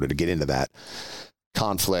government in order to get into that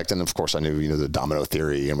conflict. And of course I knew, the domino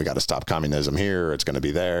theory and we got to stop communism here. It's going to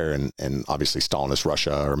be there. And obviously Stalinist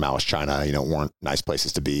Russia or Maoist China, weren't nice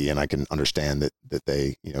places to be. And I can understand that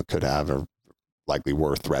they, could have or likely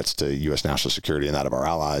were threats to U.S. national security and that of our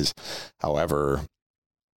allies. However,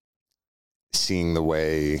 seeing the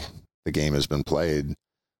way the game has been played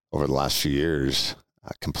over the last few years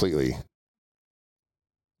completely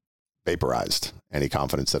vaporized any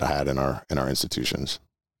confidence that I had in our institutions.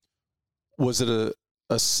 Was it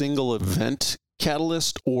a single event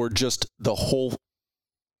catalyst or just the whole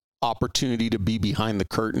opportunity to be behind the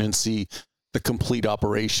curtain and see the complete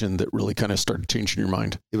operation that really kind of started changing your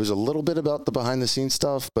mind? It was a little bit about the behind the scenes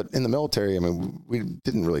stuff, but in the military, we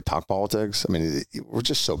didn't really talk politics. We're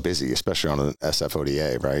just so busy, especially on an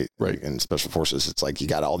SFODA, right? Right. In special forces, it's like you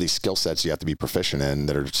got all these skill sets you have to be proficient in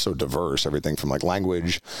that are so diverse, everything from like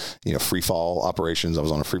language, free fall operations. I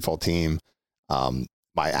was on a free fall team.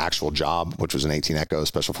 My actual job, which was an 18 Echo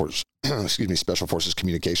Special Forces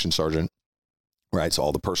Communication Sergeant. Right. So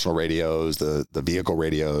all the personal radios, the vehicle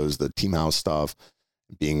radios, the team house stuff,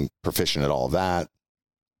 being proficient at all of that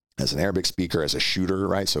as an Arabic speaker, as a shooter,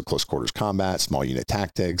 right? So close quarters combat, small unit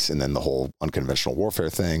tactics, and then the whole unconventional warfare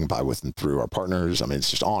thing by with and through our partners.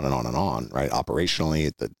 It's just on and on and on, right? Operationally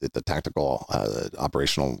at the tactical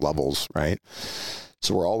operational levels, right?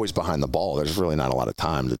 So we're always behind the ball. There's really not a lot of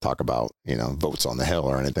time to talk about, votes on the Hill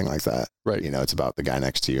or anything like that. Right. It's about the guy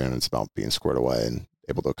next to you and it's about being squared away and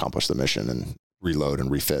able to accomplish the mission and reload and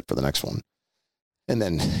refit for the next one. And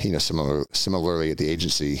then, similarly at the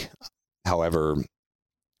agency, however,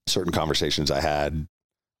 certain conversations I had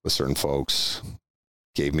with certain folks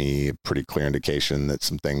gave me a pretty clear indication that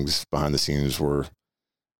some things behind the scenes were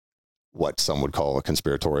what some would call a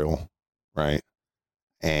conspiratorial, right?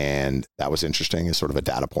 And that was interesting as sort of a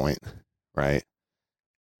data point, right?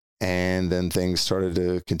 And then things started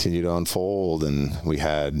to continue to unfold and we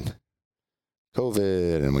had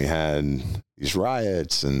COVID and we had these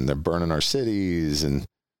riots and they're burning our cities and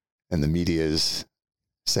the media's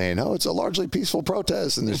saying, oh, it's a largely peaceful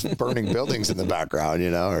protest and there's burning buildings in the background,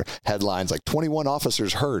 or headlines like 21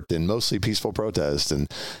 officers hurt in mostly peaceful protest. And,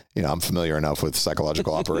 I'm familiar enough with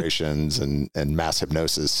psychological operations and mass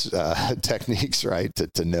hypnosis techniques, right,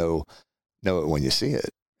 to know it when you see it.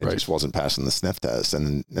 It just wasn't passing the sniff test.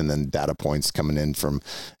 And then data points coming in from,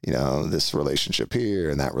 this relationship here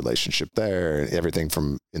and that relationship there, everything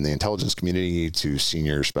from in the intelligence community to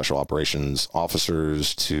senior special operations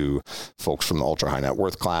officers to folks from the ultra high net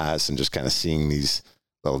worth class, and just kind of seeing these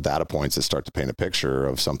little data points that start to paint a picture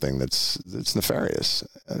of something that's nefarious,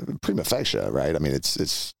 prima facie, right?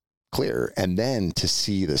 It's clear. And then to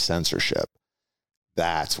see the censorship,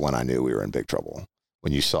 that's when I knew we were in big trouble.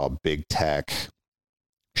 When you saw big tech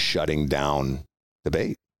shutting down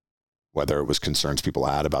debate, whether it was concerns people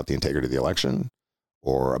had about the integrity of the election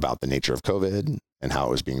or about the nature of COVID and how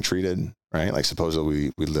it was being treated, right? Like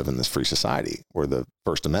supposedly we live in this free society where the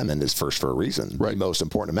First Amendment is first for a reason, right? The most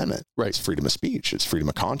important amendment, right? It's freedom of speech. It's freedom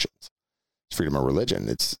of conscience. It's freedom of religion.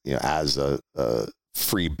 It's, as a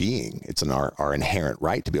free being, it's our inherent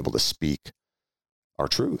right to be able to speak our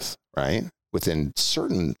truth, right? Within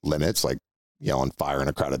certain limits, like yelling fire in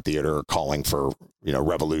a crowded theater or calling for,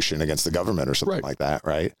 revolution against the government or something like that,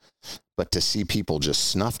 right? But to see people just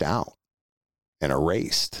snuffed out and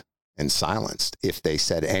erased and silenced if they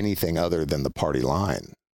said anything other than the party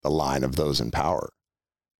line, the line of those in power,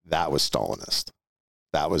 that was Stalinist.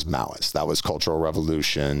 That was Maoist. That was Cultural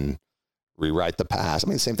Revolution, rewrite the past. I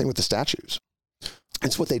mean, same thing with the statues.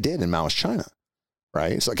 It's what they did in Maoist China,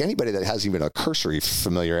 right? It's like anybody that has even a cursory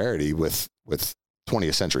familiarity with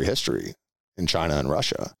 20th century history in China and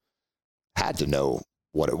Russia had to know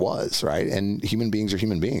what it was, right? And human beings are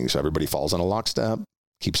human beings. So everybody falls on a lockstep,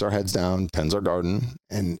 keeps our heads down, tends our garden.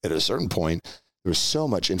 And at a certain point, there was so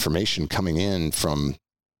much information coming in from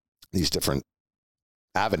these different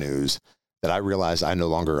avenues that I realized I no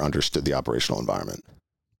longer understood the operational environment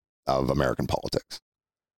of American politics.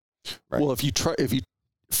 Right? Well,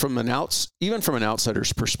 from an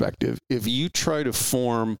outsider's perspective, if you try to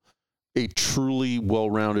form a truly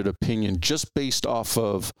well-rounded opinion just based off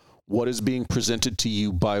of what is being presented to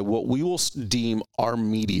you by what we will deem our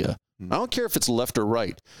media, I don't care if it's left or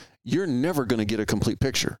right, you're never going to get a complete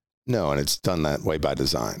picture. No, and it's done that way by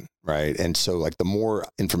design, right? And so like the more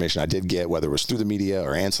information I did get, whether it was through the media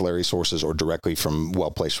or ancillary sources or directly from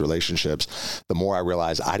well-placed relationships, the more I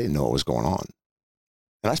realized I didn't know what was going on.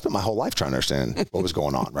 And I spent my whole life trying to understand what was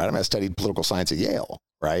going on, right? I mean, I studied political science at Yale,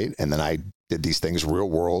 right? And then I did these things real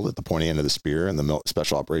world at the pointy end of the spear in the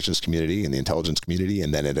special operations community and the intelligence community.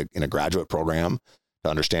 And then in a graduate program to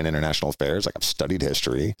understand international affairs, like I've studied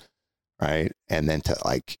history, right? And then to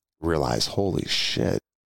like realize, holy shit,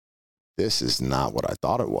 this is not what I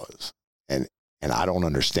thought it was. And I don't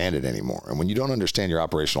understand it anymore. And when you don't understand your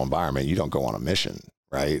operational environment, you don't go on a mission,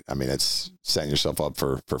 right? I mean, it's setting yourself up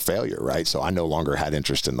for failure, right? So I no longer had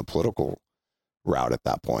interest in the political route at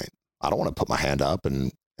that point. I don't want to put my hand up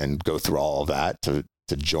and go through all of that to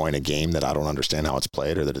join a game that I don't understand how it's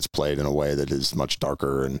played, or that it's played in a way that is much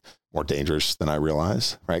darker and more dangerous than I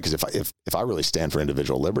realize, right? Because if I really stand for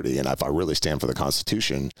individual liberty, and if I really stand for the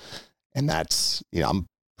Constitution, and that's, I'm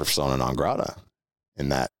persona non grata in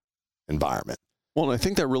that environment. Well, and I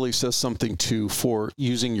think that really says something too for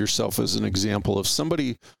using yourself as an example of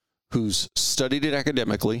somebody who's studied it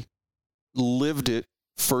academically, lived it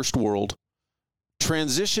first world,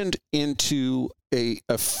 transitioned into a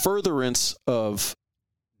furtherance of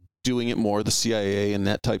doing it more, the CIA and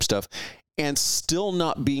that type stuff, and still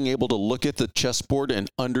not being able to look at the chessboard and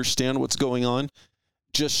understand what's going on,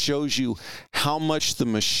 just shows you how much the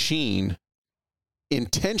machine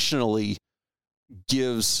intentionally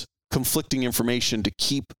gives conflicting information to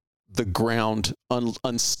keep the ground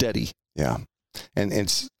unsteady. Yeah. And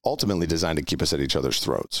it's ultimately designed to keep us at each other's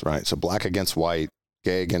throats, right? So black against white,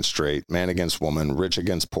 gay against straight, man against woman, rich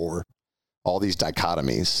against poor, all these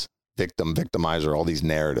dichotomies, victim, victimizer, all these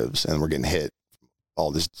narratives, and we're getting hit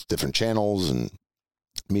all these different channels and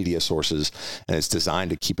media sources, and it's designed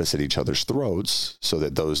to keep us at each other's throats so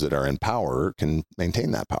that those that are in power can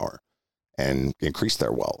maintain that power and increase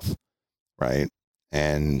their wealth, right?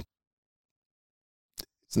 And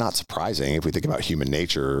it's not surprising if we think about human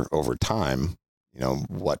nature over time,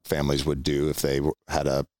 what families would do if they had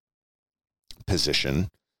a position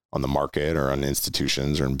on the market or on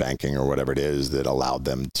institutions or in banking or whatever it is that allowed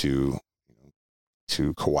them to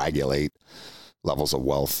coagulate levels of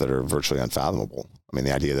wealth that are virtually unfathomable. I mean,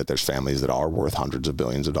 the idea that there's families that are worth hundreds of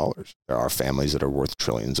billions of dollars. There are families that are worth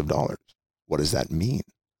trillions of dollars. What does that mean?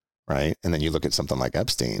 Right? And then you look at something like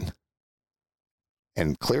Epstein,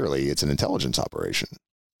 and clearly it's an intelligence operation.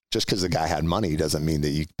 Just because the guy had money doesn't mean that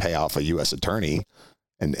you pay off a U.S. attorney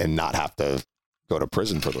and not have to go to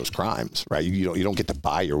prison for those crimes, right? You don't get to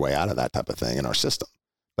buy your way out of that type of thing in our system.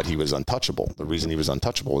 But he was untouchable. The reason he was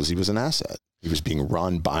untouchable is he was an asset. He was being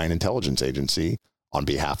run by an intelligence agency on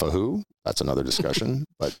behalf of who? That's another discussion.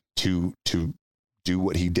 But to do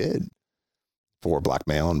what he did for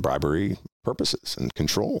blackmail and bribery purposes and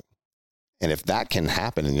control. And if that can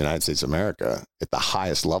happen in the United States of America at the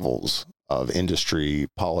highest levels of industry,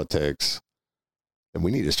 politics, then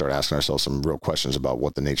we need to start asking ourselves some real questions about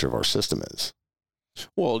what the nature of our system is.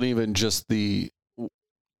 Well, and even just a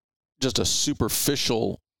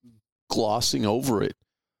superficial glossing over it.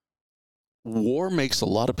 War makes a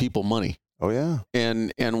lot of people money. Oh, yeah.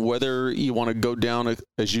 And whether you want to go down,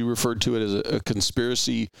 as you referred to it, as a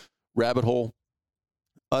conspiracy rabbit hole,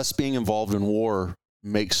 us being involved in war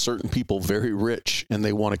makes certain people very rich, and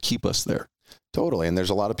they want to keep us there. Totally. And there's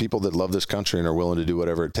a lot of people that love this country and are willing to do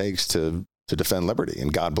whatever it takes to defend liberty,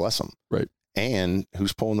 and God bless them. Right. And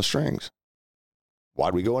who's pulling the strings?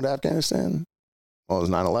 Why'd we go into Afghanistan? Well, it was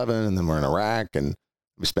 9/11, and then we're in Iraq, and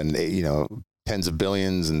we spend, tens of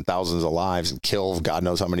billions and thousands of lives and kill God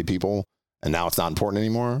knows how many people, and now it's not important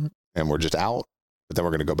anymore. and we're just out, but then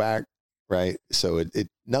we're going to go back. Right. So it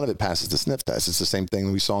none of it passes the sniff test. It's the same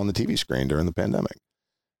thing we saw on the TV screen during the pandemic.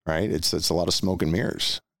 Right. It's a lot of smoke and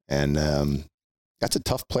mirrors. And that's a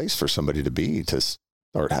tough place for somebody to be, to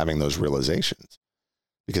start having those realizations,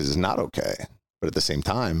 because it's not okay. But at the same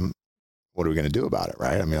time, what are we going to do about it?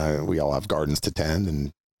 Right. I mean, we all have gardens to tend,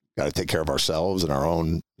 and got to take care of ourselves and our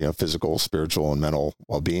own, physical, spiritual, and mental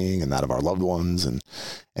well-being, and that of our loved ones.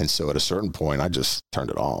 And so at a certain point, I just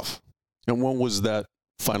turned it off. And when was that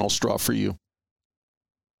final straw for you?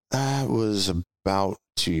 It was about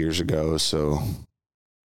 2 years ago. So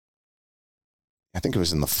I think it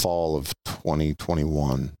was in the fall of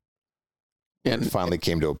 2021. And it finally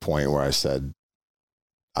came to a point where I said,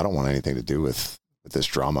 I don't want anything to do with this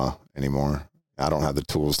drama anymore. I don't have the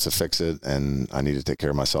tools to fix it, and I need to take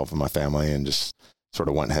care of myself and my family, and just sort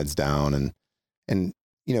of went heads down. And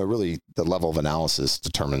really the level of analysis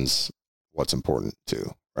determines what's important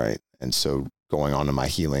too. Right. And so going on to my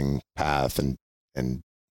healing path and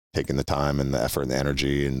taking the time and the effort and the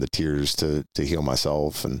energy and the tears to heal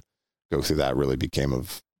myself and go through that really became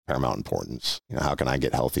of paramount importance. How can I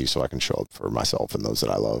get healthy so I can show up for myself and those that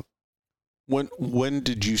I love? When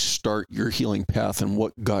did you start your healing path, and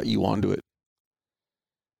what got you onto it?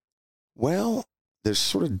 Well, there's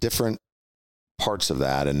sort of different parts of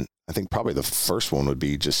that. And I think probably the first one would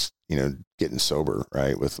be just, getting sober,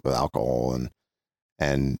 right, with alcohol, and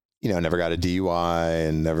I never got a DUI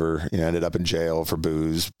and never, ended up in jail for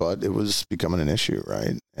booze, but it was becoming an issue.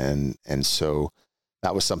 Right. And so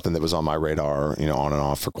that was something that was on my radar, on and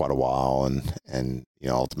off for quite a while. And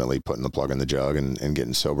ultimately putting the plug in the jug and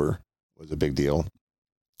getting sober was a big deal.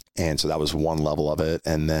 And so that was one level of it.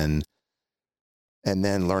 And then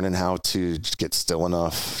learning how to just get still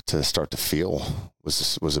enough to start to feel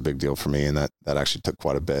was a big deal for me. And that actually took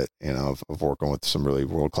quite a bit, of working with some really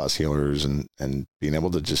world-class healers and being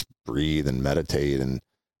able to just breathe and meditate and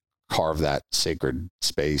carve that sacred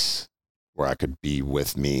space where I could be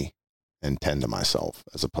with me and tend to myself,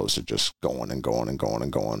 as opposed to just going and going and going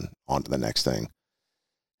and going on to the next thing.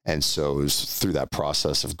 And so it was through that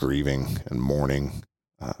process of grieving and mourning,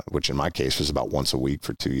 which in my case was about once a week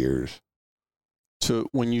for 2 years. So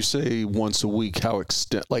when you say once a week,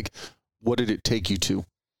 what did it take you to?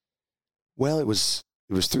 Well, it was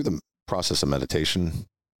through the process of meditation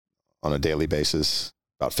on a daily basis,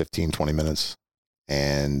 about 15, 20 minutes.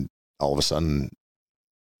 And all of a sudden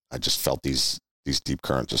I just felt these deep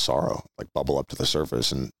currents of sorrow like bubble up to the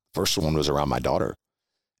surface. And the first one was around my daughter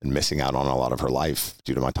and missing out on a lot of her life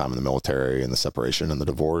due to my time in the military and the separation and the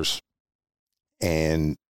divorce.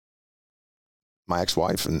 And my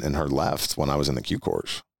ex-wife and her left when I was in the Q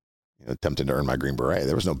course, attempting to earn my Green Beret.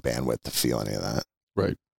 There was no bandwidth to feel any of that.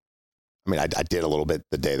 Right. I mean, I did a little bit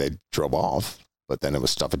the day they drove off, but then it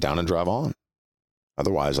was stuff it down and drive on.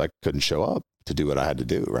 Otherwise, I couldn't show up to do what I had to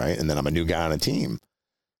do. Right. And then I'm a new guy on a team.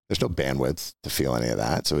 There's no bandwidth to feel any of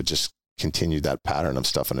that. So it just continued that pattern of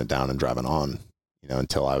stuffing it down and driving on,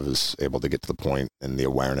 until I was able to get to the point and the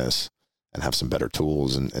awareness and have some better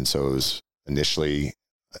tools. And so it was initially,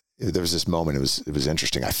 there was this moment, it was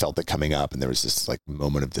interesting. I felt it coming up, and there was this like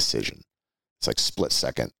moment of decision. It's like split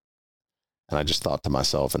second. And I just thought to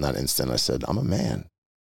myself in that instant, I said, I'm a man.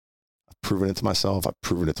 I've proven it to myself. I've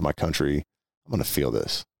proven it to my country. I'm going to feel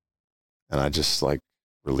this. And I just like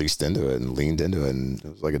released into it and leaned into it. And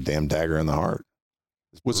it was like a damn dagger in the heart.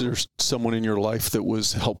 Was there someone in your life that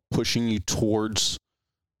was help pushing you towards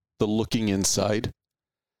the looking inside?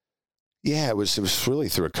 Yeah, it was really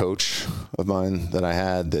through a coach of mine that I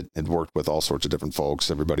had that had worked with all sorts of different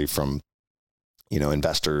folks, everybody from,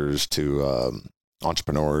 investors to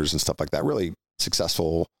entrepreneurs and stuff like that, really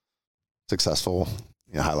successful,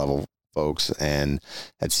 high level folks, and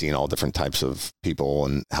had seen all different types of people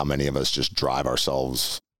and how many of us just drive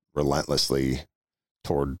ourselves relentlessly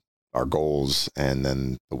toward our goals, and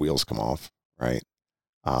then the wheels come off. Right.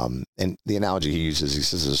 And the analogy he uses, he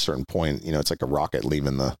says at a certain point, it's like a rocket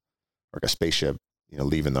leaving like a spaceship,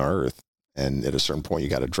 leaving the earth. And at a certain point, you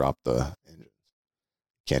got to drop the engines.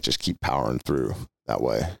 You can't just keep powering through that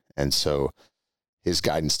way. And so his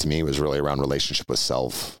guidance to me was really around relationship with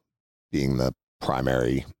self being the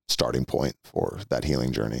primary starting point for that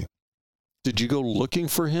healing journey. Did you go looking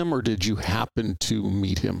for him, or did you happen to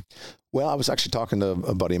meet him? Well, I was actually talking to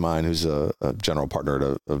a buddy of mine who's a general partner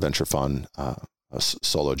at a venture fund, a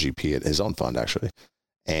solo GP at his own fund, actually.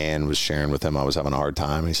 And was sharing with him I was having a hard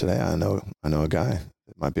time. And he said, "Hey, I know a guy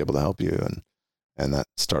that might be able to help you." And that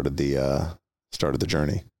started the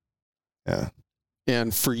journey. Yeah.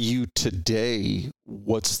 And for you today,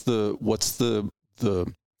 what's the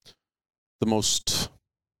most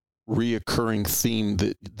reoccurring theme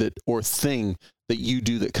that or thing that you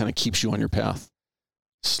do that kind of keeps you on your path?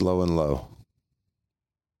 Slow and low.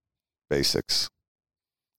 Basics.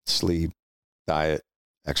 Sleep, diet,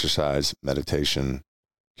 exercise, meditation,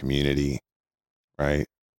 community, right?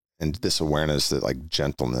 And this awareness that like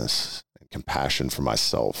gentleness and compassion for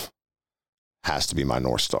myself has to be my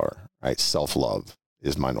North Star, right? Self-love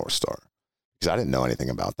is my North Star, because I didn't know anything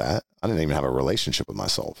about that. I didn't even have a relationship with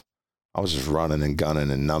myself. I was just running and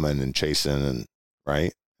gunning and numbing and chasing, and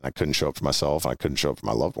right. And I couldn't show up for myself. And I couldn't show up for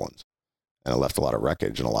my loved ones. And I left a lot of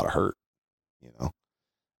wreckage and a lot of hurt, you know?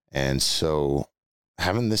 And so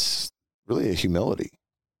having this really a humility,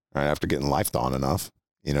 right? After getting life on enough,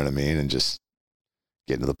 you know what I mean? And just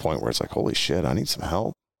getting to the point where it's like, holy shit, I need some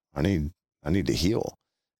help. I need to heal.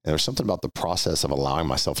 And there's something about the process of allowing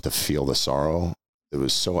myself to feel the sorrow that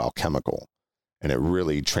was so alchemical, and it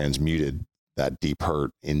really transmuted that deep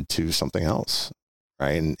hurt into something else,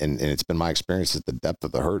 right? And it's been my experience that the depth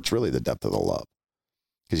of the hurt's really the depth of the love,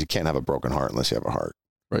 because you can't have a broken heart unless you have a heart.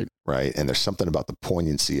 Right. Right. And there's something about the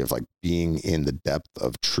poignancy of like being in the depth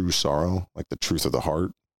of true sorrow, like the truth of the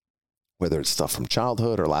heart, whether it's stuff from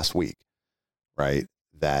childhood or last week, right?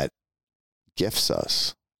 That gifts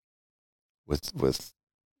us with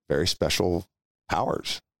very special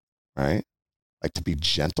powers, right? Like to be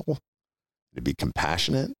gentle, to be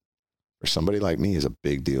compassionate for somebody like me is a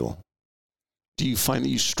big deal. Do you find that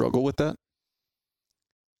you struggle with that?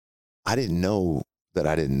 I didn't know that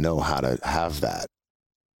I didn't know how to have that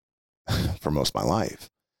for most of my life.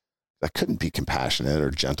 I couldn't be compassionate or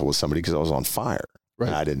gentle with somebody because I was on fire. Right.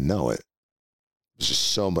 And I didn't know it. It was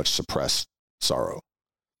just so much suppressed sorrow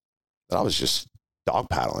that I was just dog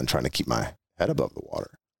paddling, trying to keep my head above the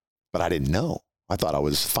water. But I didn't know. I thought I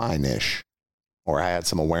was fine-ish, or I had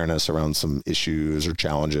some awareness around some issues or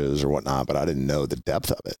challenges or whatnot, but I didn't know the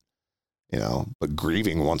depth of it, you know. But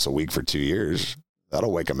grieving once a week for 2 years,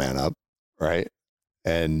 that'll wake a man up, right?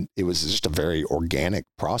 And it was just a very organic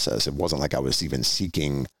process. It wasn't like I was even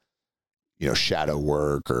seeking, you know, shadow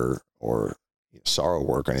work or sorrow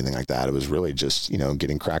work or anything like that. It was really just, you know,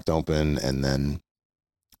 getting cracked open and then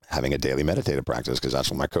having a daily meditative practice, because that's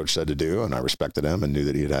what my coach said to do. And I respected him and knew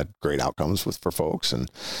that he had great outcomes for folks. And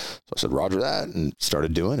so I said, Roger that, and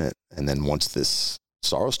started doing it. And then once this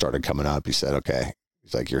sorrow started coming up, he said, okay,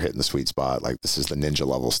 he's like, you're hitting the sweet spot. Like, this is the ninja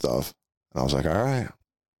level stuff. And I was like, all right.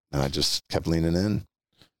 And I just kept leaning in.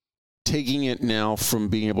 Taking it now from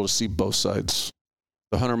being able to see both sides,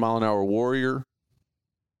 the 100-mile-an-hour warrior,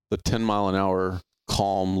 the 10-mile-an-hour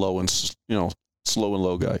calm, low and, slow and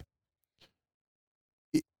low guy.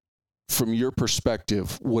 From your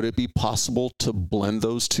perspective, would it be possible to blend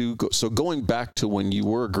those two? So going back to when you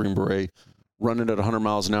were a Green Beret running at 100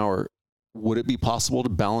 miles an hour, would it be possible to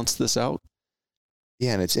balance this out?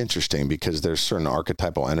 Yeah. And it's interesting because there's certain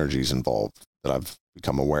archetypal energies involved that I've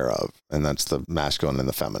become aware of. And that's the masculine and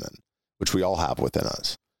the feminine, which we all have within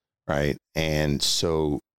us. Right. And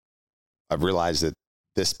so I've realized that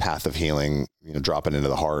this path of healing, you know, dropping into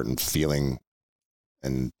the heart and feeling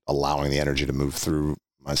and allowing the energy to move through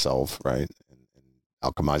myself, right, and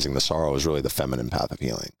alchemizing the sorrow is really the feminine path of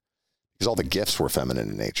healing, because all the gifts were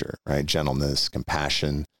feminine in nature, right? Gentleness,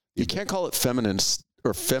 compassion. You can't call it feminine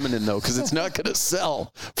though, because it's not going to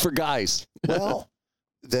sell for guys. Well,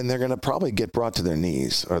 then they're going to probably get brought to their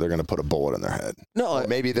knees, or they're going to put a bullet in their head. No,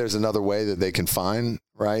 maybe there's another way that they can find,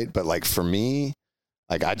 right? But like for me,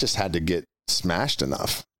 like I just had to get smashed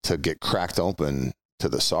enough to get cracked open to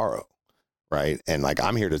the sorrow. Right. And like,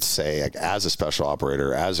 I'm here to say, like, as a special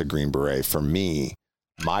operator, as a Green Beret, for me,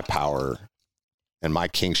 my power and my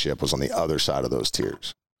kingship was on the other side of those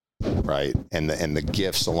tears. Right. And the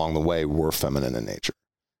gifts along the way were feminine in nature.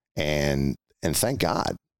 And thank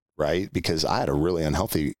God. Right. Because I had a really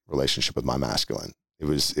unhealthy relationship with my masculine. It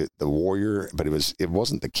was the warrior, but it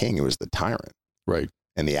wasn't the king. It was the tyrant. Right.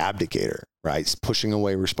 And the abdicator. Right. It's pushing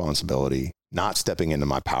away responsibility, not stepping into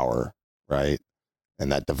my power. Right.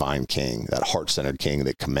 And that divine king, that heart-centered king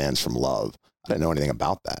that commands from love. I didn't know anything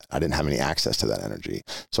about that. I didn't have any access to that energy.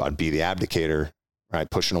 So I'd be the abdicator, right?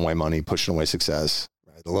 Pushing away money, pushing away success,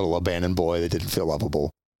 right? The little abandoned boy that didn't feel lovable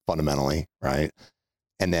fundamentally, right?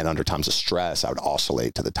 And then under times of stress, I would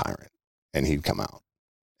oscillate to the tyrant, and he'd come out.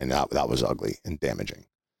 And that was ugly and damaging,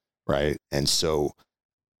 right? And so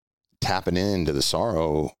tapping into the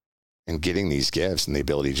sorrow and getting these gifts and the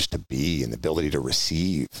ability just to be and the ability to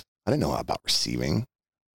receive. I didn't know about receiving.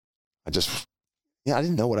 I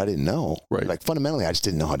didn't know what I didn't know. Right. Like fundamentally, I just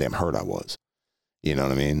didn't know how damn hurt I was. You know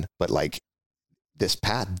what I mean? But like this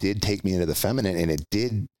path did take me into the feminine, and it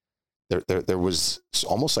did, there was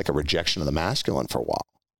almost like a rejection of the masculine for a while,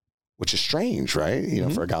 which is strange, right? You know,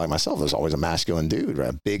 for a guy like myself, I was always a masculine dude, right?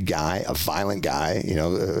 A big guy, a violent guy, you know,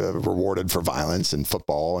 rewarded for violence in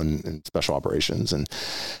football and special operations.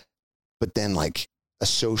 But then like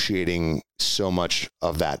associating so much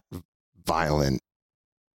of that violent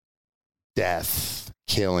death,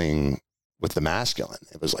 killing with the masculine,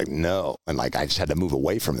 it was like, no. And like, I just had to move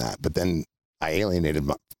away from that. But then I alienated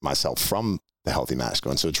myself from the healthy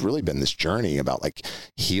masculine. So it's really been this journey about like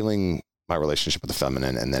healing my relationship with the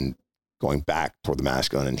feminine and then going back toward the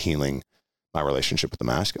masculine and healing my relationship with the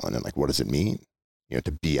masculine. And like, what does it mean, you know,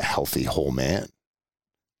 to be a healthy whole man?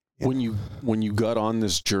 When you got on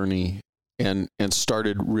this journey and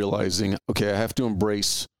started realizing, okay, I have to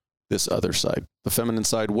embrace this other side, the feminine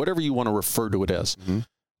side, whatever you want to refer to it as.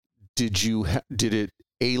 Did it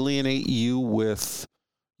alienate you with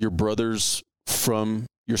your brothers from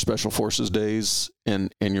your special forces days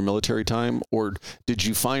and your military time? Or did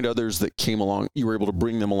you find others that came along, you were able to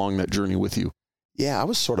bring them along that journey with you? Yeah, I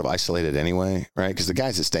was sort of isolated anyway, right? Because the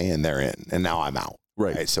guys that stay in, they're in, and now I'm out.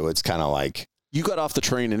 Right. So it's kind of like, you got off the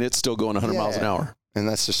train and it's still going 100 miles an hour. And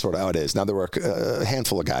that's just sort of how it is. Now, there were a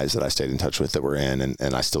handful of guys that I stayed in touch with that were in,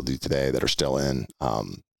 and I still do today, that are still in,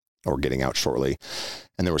 or getting out shortly.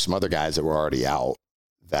 And there were some other guys that were already out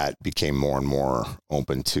that became more and more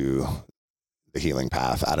open to the healing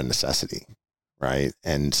path out of necessity, right?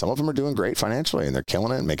 And some of them are doing great financially, and they're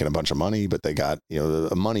killing it and making a bunch of money, but they got, you know,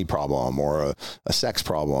 a money problem or a sex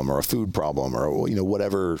problem or a food problem or, you know,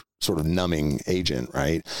 whatever sort of numbing agent,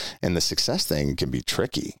 right? And the success thing can be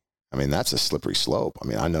tricky. I mean, that's a slippery slope. I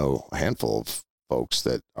mean, I know a handful of folks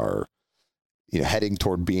that are, you know, heading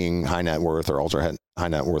toward being high net worth or ultra high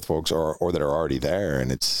net worth folks, or that are already there.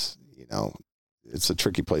 And it's, you know, it's a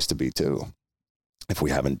tricky place to be too. If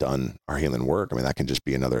we haven't done our healing work, I mean, that can just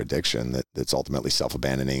be another addiction that's ultimately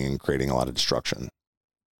self-abandoning and creating a lot of destruction.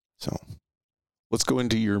 So let's go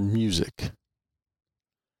into your music.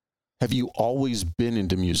 Have you always been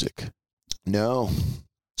into music? No.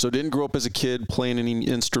 So didn't grow up as a kid playing any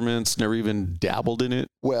instruments, never even dabbled in it?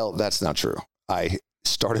 Well, that's not true. I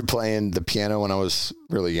started playing the piano when I was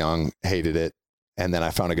really young, hated it. And then I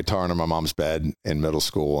found a guitar under my mom's bed in middle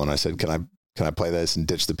school. And I said, can I play this and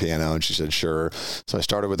ditch the piano? And she said, sure. So I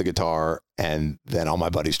started with the guitar, and then all my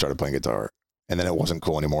buddies started playing guitar, and then it wasn't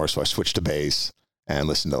cool anymore. So I switched to bass and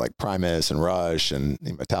listened to like Primus and Rush and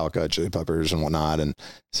Metallica, Chili Peppers and whatnot. And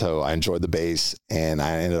so I enjoyed the bass, and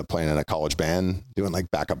I ended up playing in a college band doing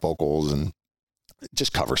like backup vocals and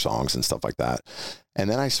just cover songs and stuff like that. And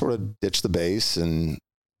then I sort of ditched the bass and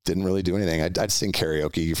didn't really do anything. I'd sing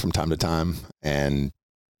karaoke from time to time, and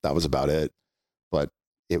that was about it. But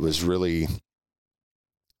it was really,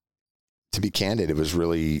 to be candid, it was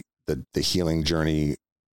really the healing journey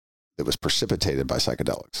that was precipitated by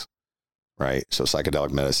psychedelics, right? So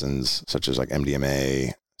psychedelic medicines such as like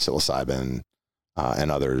MDMA, psilocybin,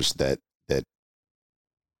 and others that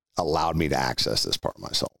allowed me to access this part of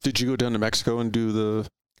myself. Did you go down to Mexico and do the...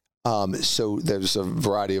 So there's a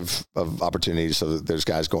variety of opportunities. So there's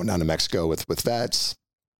guys going down to Mexico with vets.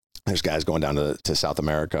 There's guys going down to South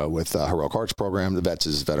America with Heroic Hearts program. The VETS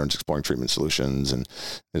is Veterans Exploring Treatment Solutions. And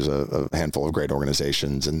there's a handful of great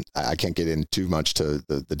organizations. And I can't get in too much to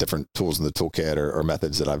the different tools in the toolkit or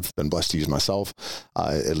methods that I've been blessed to use myself,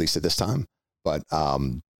 at least at this time. But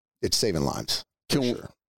it's saving lives.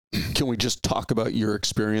 Can we just talk about your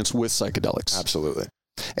experience with psychedelics? Absolutely.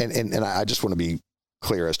 And I just want to be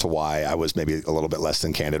clear as to why I was maybe a little bit less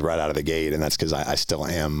than candid right out of the gate. And that's because I still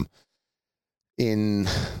am in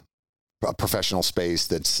a professional space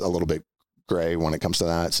that's a little bit gray when it comes to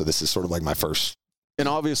that. So this is sort of like my first. And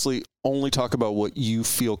obviously only talk about what you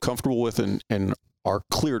feel comfortable with and are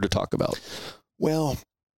clear to talk about. Well,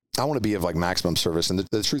 I want to be of like maximum service. And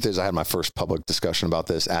the truth is I had my first public discussion about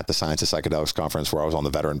this at the Science of Psychedelics conference where I was on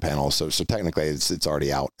the veteran panel. So technically it's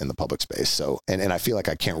already out in the public space. So, and I feel like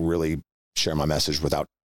I can't really share my message without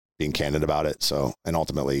being candid about it. So, and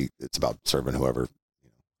ultimately it's about serving whoever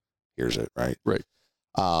hears it. Right. Right.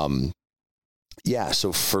 Yeah.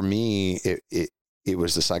 So for me, it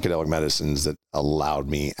was the psychedelic medicines that allowed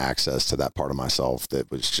me access to that part of myself that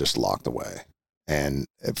was just locked away. And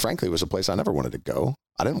frankly, it was a place I never wanted to go.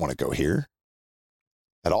 I didn't want to go here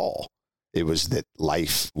at all. It was that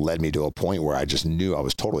life led me to a point where I just knew I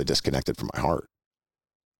was totally disconnected from my heart.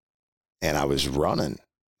 And I was running.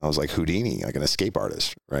 I was like Houdini, like an escape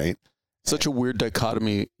artist, right? Such a weird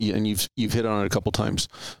dichotomy, and you've hit on it a couple times.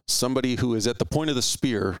 Somebody who is at the point of the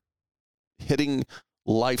spear, hitting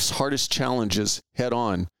life's hardest challenges head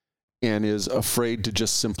on, and is afraid to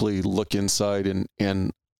just simply look inside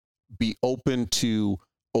and be open to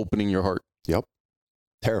opening your heart. Yep.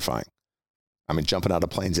 Terrifying. I mean, jumping out of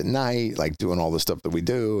planes at night, like doing all the stuff that we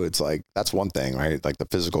do, it's like, that's one thing, right? Like the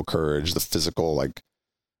physical courage, the physical, like,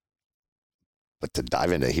 but to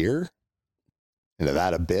dive into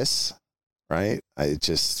that abyss, right? It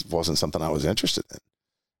just wasn't something I was interested in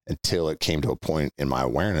until it came to a point in my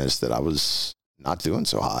awareness that I was not doing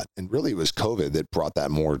so hot. And really it was COVID that brought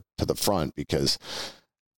that more to the front, because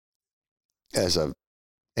as a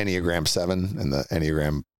Enneagram 7 and the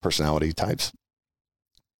Enneagram personality types,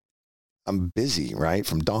 I'm busy, right?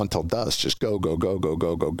 From dawn till dusk, just go, go, go, go,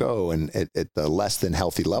 go, go, go. And at the less than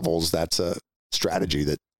healthy levels, that's a strategy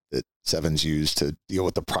that sevens use to deal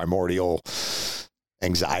with the primordial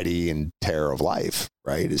anxiety and terror of life,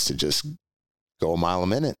 right? Is to just go a mile a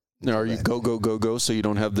minute. Now, are you go, go, go, go, so you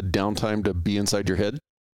don't have the downtime to be inside your head?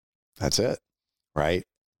 That's it, right?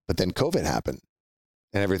 But then COVID happened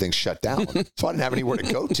and everything shut down. So I didn't have anywhere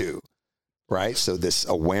to go to, right? So this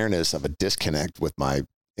awareness of a disconnect with my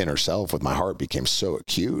inner self, with my heart, became so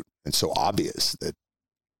acute and so obvious that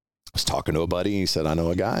I was talking to a buddy. He said, I know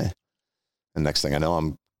a guy. And next thing I know,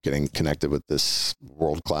 I'm getting connected with this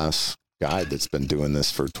world-class guy that's been doing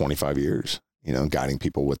this for 25 years, guiding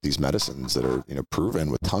people with these medicines that are, proven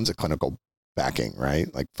with tons of clinical backing,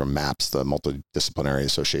 right? Like from MAPS, the Multidisciplinary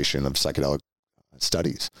Association of Psychedelic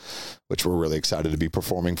Studies, which we're really excited to be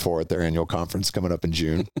performing for at their annual conference coming up in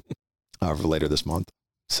June, later this month.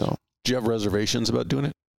 So, do you have reservations about doing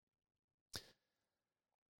it?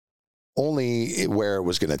 Only where it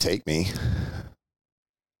was going to take me.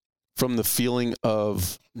 From the feeling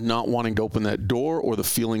of not wanting to open that door, or the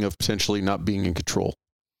feeling of potentially not being in control?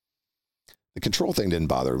 The control thing didn't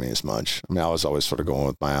bother me as much. I mean, I was always sort of going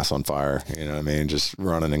with my ass on fire, just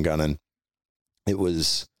running and gunning. It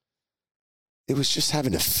was just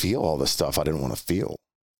having to feel all the stuff I didn't want to feel.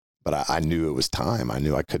 But I knew it was time. I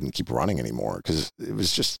knew I couldn't keep running anymore, because it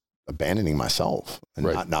was just abandoning myself and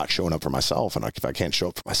right. not showing up for myself. And if I can't show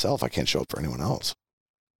up for myself, I can't show up for anyone else.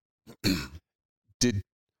 Did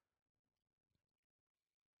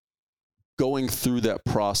going through that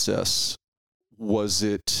process, was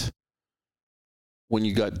it, when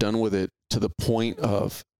you got done with it, to the point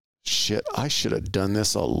of, shit, I should have done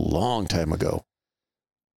this a long time ago?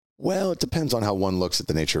 Well, it depends on how one looks at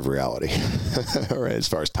the nature of reality, right? As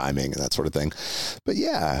far as timing and that sort of thing. But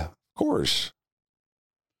yeah, of course.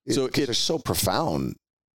 It's so profound,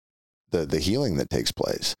 the healing that takes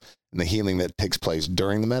place, and the healing that takes place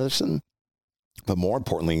during the medicine, but more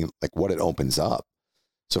importantly, like what it opens up.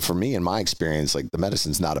 So for me, in my experience, like the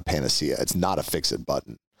medicine's not a panacea. It's not a fix-it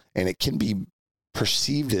button. And it can be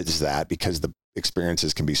perceived as that because the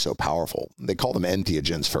experiences can be so powerful. They call them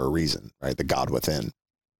entheogens for a reason, right? The God within.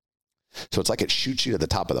 So it's like it shoots you to the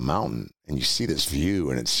top of the mountain and you see this view,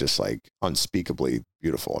 and it's just like unspeakably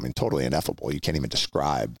beautiful. I mean, totally ineffable. You can't even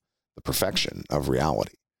describe the perfection of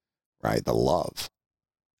reality, right? The love.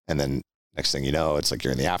 And then next thing you know, it's like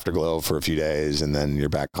you're in the afterglow for a few days, and then you're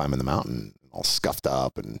back climbing the mountain, all scuffed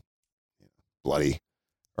up and bloody,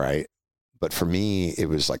 right? But for me, it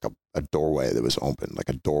was like a doorway that was open, like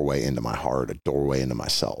a doorway into my heart, a doorway into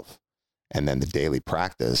myself. And then the daily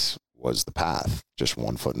practice was the path, just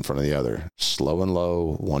one foot in front of the other, slow and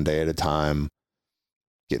low, one day at a time,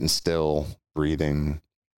 getting still, breathing,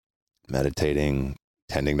 meditating,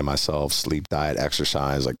 tending to myself, sleep, diet,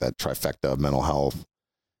 exercise, like that trifecta of mental health,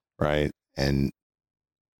 right? And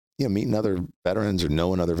meeting other veterans or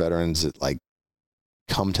knowing other veterans that like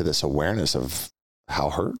come to this awareness of how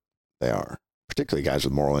hurt they are, particularly guys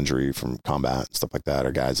with moral injury from combat and stuff like that,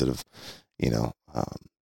 or guys that have,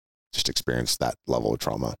 just experienced that level of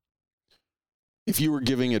trauma. If you were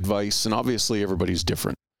giving advice, and obviously everybody's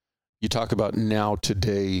different, you talk about now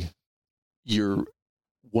today,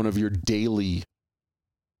 one of your daily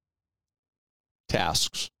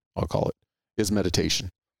tasks, I'll call it, is meditation.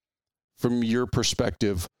 From your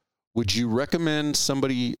perspective, would you recommend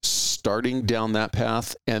somebody starting down that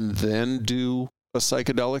path and then do a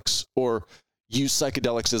psychedelics, or use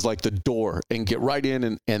psychedelics as like the door and get right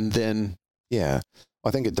in and then? Yeah,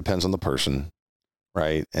 I think it depends on the person,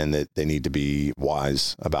 right? And that they need to be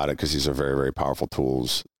wise about it, because these are very, very powerful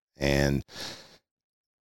tools. And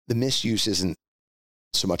the misuse isn't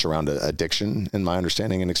so much around addiction in my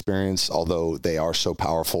understanding and experience, although they are so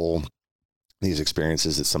powerful, these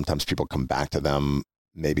experiences, that sometimes people come back to them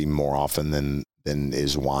maybe more often than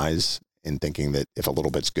is wise, in thinking that if a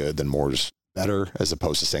little bit's good, then more's better, as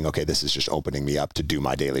opposed to saying, okay, this is just opening me up to do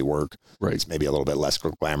my daily work. Right. It's maybe a little bit less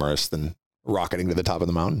glamorous than rocketing to the top of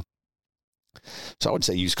the mountain. So I would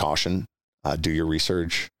say use caution, do your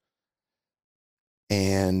research,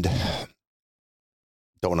 and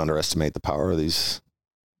don't underestimate the power of these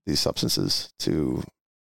substances to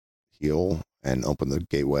heal and open the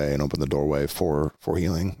gateway and open the doorway for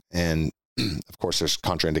healing. And of course, there's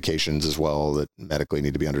contraindications as well that medically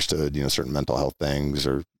need to be understood, certain mental health things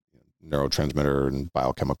or neurotransmitter and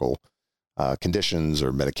biochemical conditions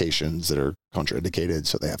or medications that are contraindicated.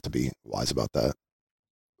 So they have to be wise about that.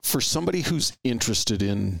 For somebody who's interested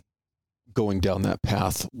in going down that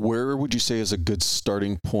path, where would you say is a good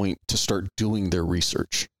starting point to start doing their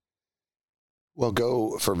research? Well,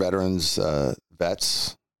 go for veterans,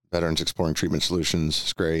 Veterans Exploring Treatment Solutions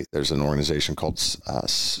is great. There's an organization called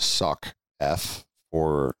SOC-F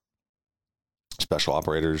for special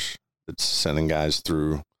operators that's sending guys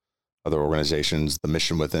through other organizations. The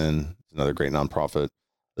Mission Within is another great nonprofit,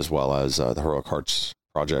 as well as the Heroic Hearts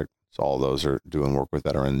Project. So all of those are doing work with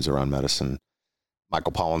veterans around medicine.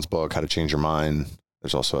 Michael Pollan's book, How to Change Your Mind.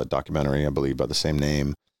 There's also a documentary, I believe, by the same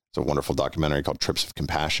name. It's a wonderful documentary called Trips of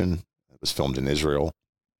Compassion. It was filmed in Israel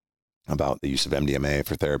about the use of MDMA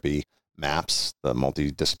for therapy. MAPS, the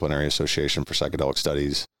Multidisciplinary Association for Psychedelic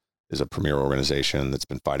Studies, is a premier organization that's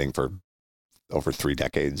been fighting for over 3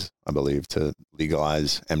 decades, I believe, to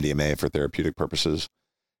legalize MDMA for therapeutic purposes.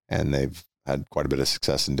 And they've had quite a bit of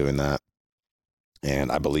success in doing that.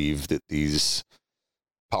 And I believe that these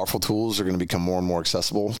powerful tools are going to become more and more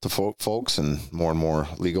accessible to folks and more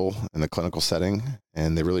legal in the clinical setting.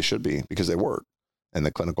 And they really should be, because they work and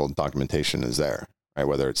the clinical documentation is there, right?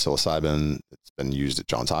 Whether it's psilocybin, it's been used at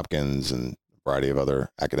Johns Hopkins and a variety of other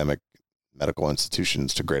academic medical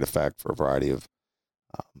institutions to great effect for a variety of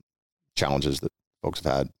challenges that folks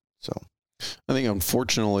have had. So I think,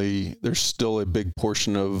 unfortunately, there's still a big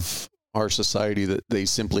portion of our society that they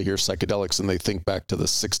simply hear psychedelics and they think back to the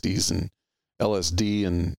 60s and LSD,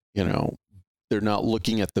 and, they're not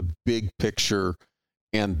looking at the big picture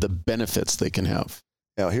and the benefits they can have.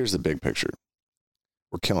 Now, here's the big picture.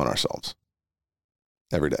 We're killing ourselves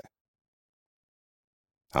every day.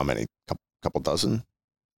 How many? Couple dozen?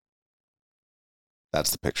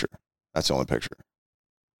 That's the picture. That's the only picture.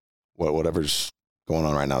 Whatever's going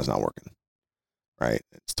on right now is not working, right?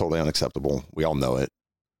 It's totally unacceptable. We all know it.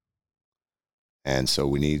 And so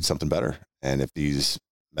we need something better. And if these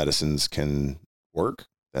medicines can work,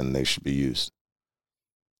 then they should be used.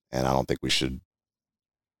 And I don't think we should,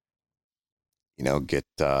 get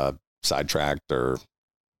sidetracked or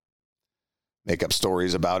make up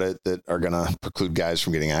stories about it that are going to preclude guys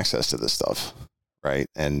from getting access to this stuff, right?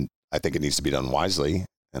 And I think it needs to be done wisely.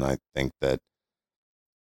 And I think that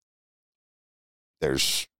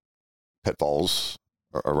there's pitfalls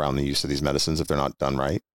around the use of these medicines if they're not done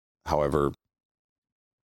right. However,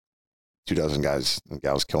 24 guys and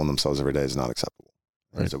gals killing themselves every day is not acceptable.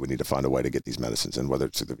 Right. So we need to find a way to get these medicines in, whether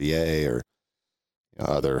it's through the VA or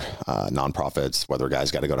other nonprofits, whether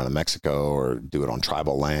guys got to go down to Mexico or do it on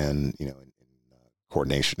tribal land, in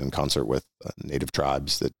coordination and concert with native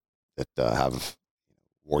tribes that have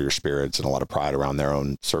warrior spirits and a lot of pride around their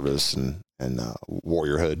own service and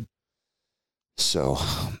warriorhood. So,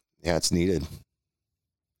 yeah, it's needed.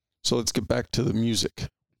 So let's get back to the music.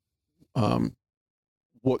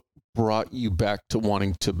 What brought you back to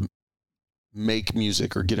wanting to make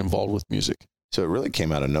music or get involved with music? So it really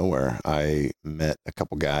came out of nowhere. I met a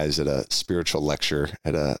couple guys at a spiritual lecture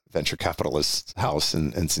at a venture capitalist house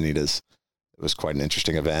in Encinitas. It was quite an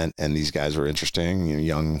interesting event, and these guys were interesting,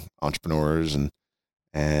 young entrepreneurs,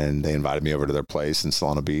 and they invited me over to their place in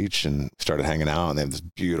Solana Beach and started hanging out. And they have this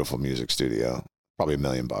beautiful music studio, probably $1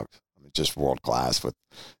 million. I mean, just world class with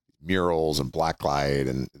murals and blacklight,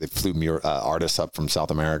 and they flew artists up from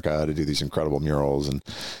South America to do these incredible murals.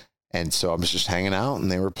 And so I was just hanging out, and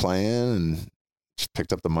they were playing, and just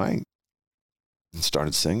picked up the mic and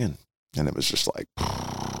started singing. And it was just like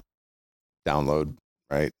download,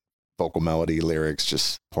 right? Vocal melody, lyrics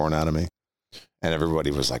just pouring out of me. And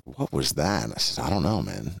everybody was like, what was that? And I said, I don't know,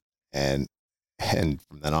 man. And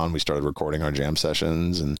from then on, we started recording our jam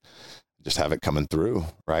sessions and just have it coming through,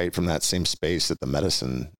 right? From that same space that the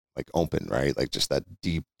medicine opened, right? Like just that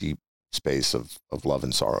deep, deep space of love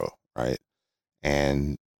and sorrow, right?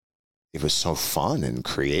 And it was so fun and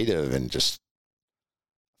creative and just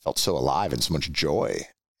felt so alive and so much joy.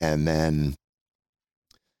 And then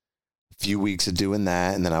a few weeks of doing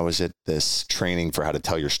that, and then I was at this training for how to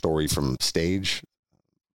tell your story from stage.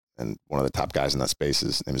 And one of the top guys in that space,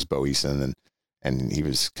 his name is Bo Eason, and he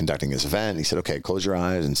was conducting his event. He said, okay, close your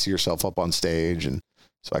eyes and see yourself up on stage. And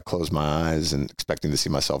so I closed my eyes and expecting to see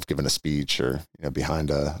myself giving a speech or, behind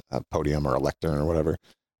a podium or a lectern or whatever.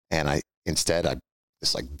 And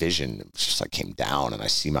this vision just came down, and I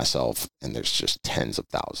see myself, and there's just tens of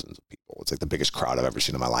thousands of people. It's the biggest crowd I've ever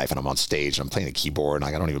seen in my life. And I'm on stage and I'm playing a keyboard, and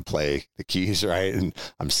I don't even play the keys, right? And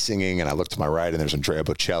I'm singing, and I look to my right, and there's Andrea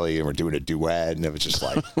Bocelli, and we're doing a duet. And it was just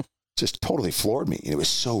just totally floored me. And it was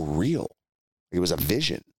so real. It was a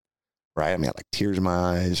vision, right? I mean, I had like tears in my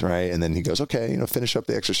eyes, right? And then he goes, okay, finish up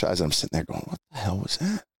the exercise. And I'm sitting there going, what the hell was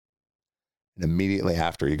that? And immediately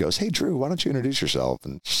after, he goes, hey, Drew, why don't you introduce yourself?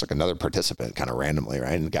 And just like another participant kind of randomly,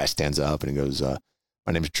 right? And the guy stands up and he goes,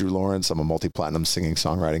 my name is Drew Lawrence. I'm a multi-platinum singing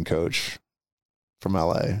songwriting coach from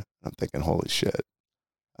LA. I'm thinking, holy shit,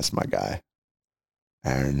 that's my guy.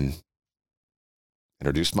 And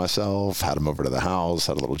introduced myself, had him over to the house,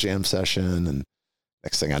 had a little jam session. And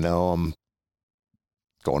next thing I know, I'm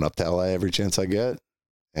going up to LA every chance I get.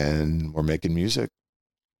 And we're making music.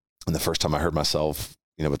 And the first time I heard myself,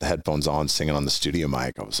 with the headphones on, singing on the studio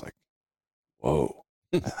mic, I was like, whoa,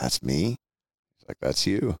 that's me? He's like, that's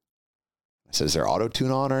you. I said, is there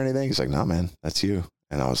auto-tune on or anything? He's like, no, man, that's you.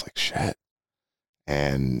 And I was like, shit.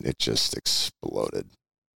 And it just exploded.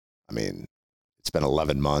 I mean, it's been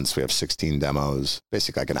 11 months. We have 16 demos,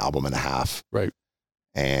 basically like an album and a half. Right.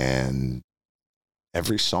 And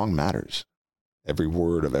every song matters. Every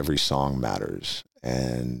word of every song matters.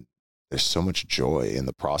 And there's so much joy in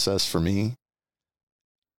the process for me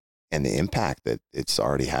and the impact that it's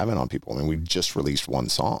already having on people. I mean, we just released one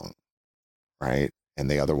song, right? And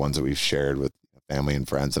the other ones that we've shared with family and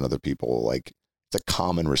friends and other people, like, it's a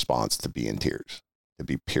common response to be in tears, to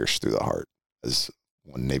be pierced through the heart, as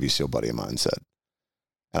one Navy SEAL buddy of mine said.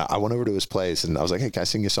 And I went over to his place and I was like, hey, can I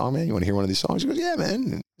sing you a song, man? You want to hear one of these songs? He goes, yeah, man.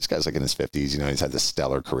 And this guy's like in his 50s, he's had this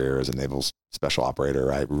stellar career as a naval special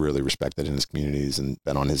operator. I really respected in his communities and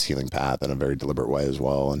been on his healing path in a very deliberate way as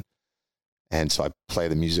well. And so I play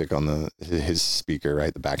the music on his speaker,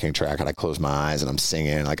 right, the backing track, and I close my eyes and I'm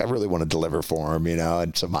singing. Like, I really want to deliver for him,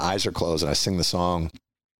 And so my eyes are closed and I sing the song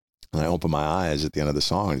and I open my eyes at the end of the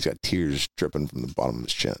song and he's got tears dripping from the bottom of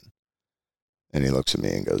his chin. And he looks at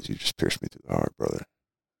me and goes, you just pierced me through the heart, brother.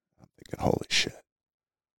 I'm thinking, holy shit.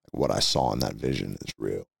 Like, what I saw in that vision is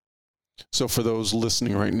real. So for those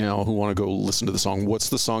listening right now who want to go listen to the song, what's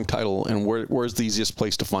the song title and where's the easiest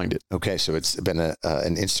place to find it? Okay, so it's been an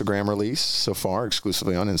Instagram release so far,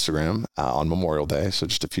 exclusively on Instagram, on Memorial Day, so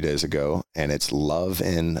just a few days ago. And it's Love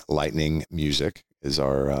and Lightning Music is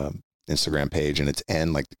our Instagram page. And it's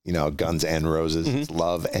N, like, Guns N' Roses. Mm-hmm. It's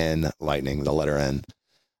Love and Lightning, the letter N.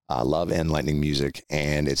 Love and Lightning Music.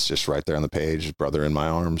 And it's just right there on the page. Brother in My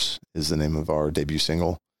Arms is the name of our debut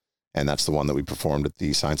single. And that's the one that we performed at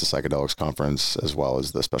the Science of Psychedelics conference, as well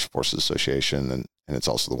as the Special Forces Association. And it's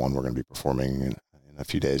also the one we're going to be performing in a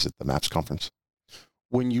few days at the MAPS conference.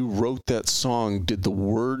 When you wrote that song, did the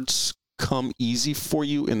words come easy for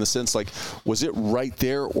you in the sense, like, was it right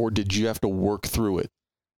there or did you have to work through it?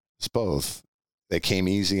 It's both. They came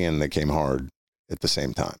easy and they came hard at the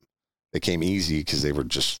same time. They came easy because they were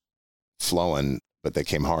just flowing, but they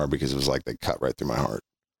came hard because it was like they cut right through my heart.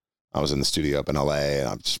 I was in the studio up in LA and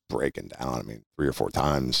I'm just breaking down. I mean, 3 or 4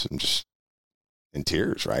 times and just in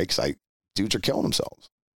tears, right? Because dudes are killing themselves,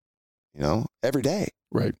 every day.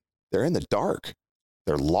 Right. They're in the dark.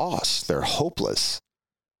 They're lost. They're hopeless.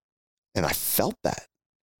 And I felt that.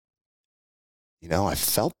 I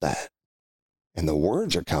felt that. And the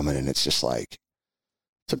words are coming and it's just like,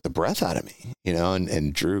 took the breath out of me,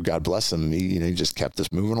 and Drew, God bless him, he just kept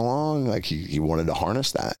us moving along. Like he wanted to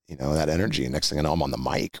harness that, that energy. And next thing I know, I'm on the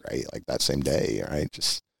mic, right? Like that same day, right?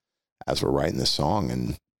 Just as we're writing this song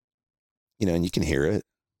and, and you can hear it,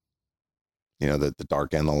 the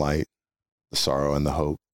dark and the light, the sorrow and the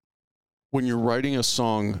hope. When you're writing a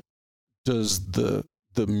song, does the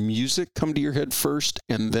music come to your head first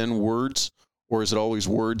and then words? Or is it always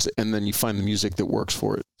words and then you find the music that works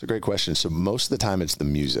for it? It's a great question. So most of the time it's the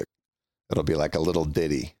music. It'll be like a little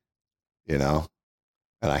ditty, and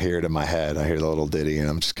I hear it in my head. I hear the little ditty and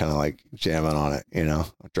I'm just kind of like jamming on it, I'm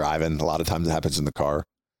driving. A lot of times it happens in the car.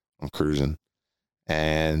 I'm cruising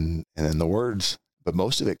and then the words, but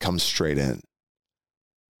most of it comes straight in,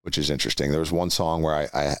 which is interesting. There was one song where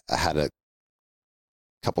I had a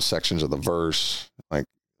couple sections of the verse, like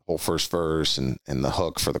whole first verse and the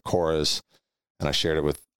hook for the chorus. And I shared it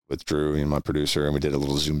with Drew, my producer, and we did a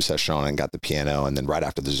little Zoom session on it and got the piano. And then right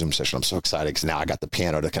after the Zoom session, I'm so excited because now I got the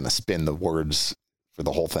piano to kind of spin the words for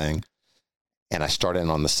the whole thing. And I start in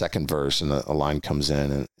on the second verse and a line comes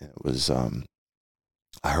in and it was,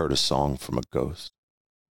 I heard a song from a ghost.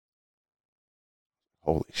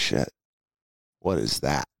 Holy shit. What is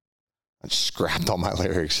that? I scrapped all my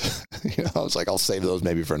lyrics. I was like, I'll save those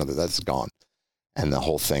maybe for another. That's gone. And the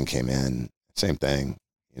whole thing came in. Same thing.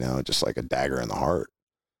 Just like a dagger in the heart,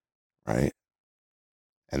 right?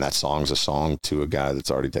 And that song's a song to a guy that's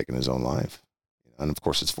already taken his own life. And of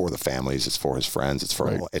course, it's for the families, it's for his friends, it's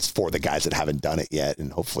for the guys that haven't done it yet,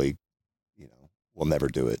 and hopefully, will never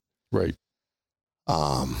do it. Right.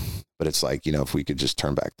 But But it's like, if we could just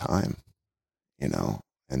turn back time, and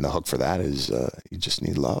the hook for that is you just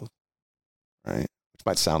need love, right? Which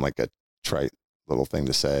might sound like a trite little thing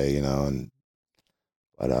to say,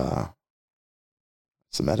 but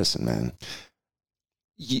it's the medicine, man.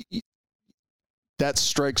 That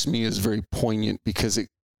strikes me as very poignant because it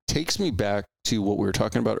takes me back to what we were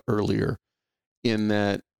talking about earlier, in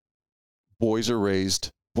that boys are raised,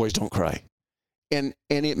 boys don't cry. And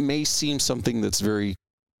it may seem something that's very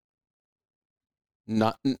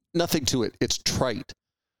nothing to it. It's trite.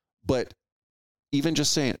 But even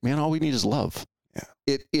just saying it, man, all we need is love.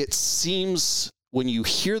 Yeah. It seems, when you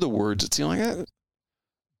hear the words, it seems like that,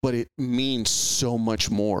 but it means so much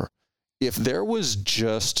more. If there was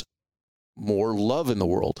just more love in the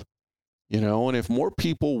world, and if more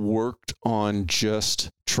people worked on just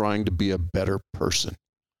trying to be a better person,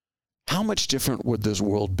 how much different would this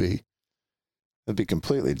world be? It'd be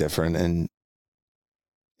completely different.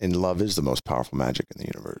 And love is the most powerful magic in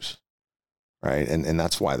the universe, right? And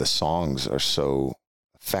that's why the songs are so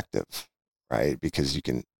effective, right? Because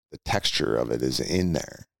the texture of it is in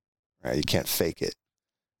there, right? You can't fake it.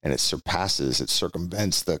 And it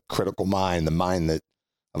circumvents the critical mind, the mind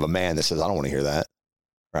of a man that says, I don't want to hear that,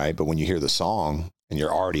 right? But when you hear the song and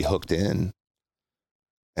you're already hooked in,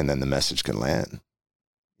 and then the message can land,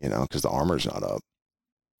 because the armor's not up.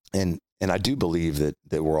 And I do believe that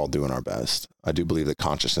we're all doing our best. I do believe that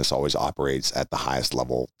consciousness always operates at the highest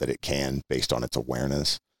level that it can based on its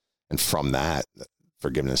awareness. And from that,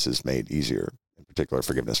 forgiveness is made easier, in particular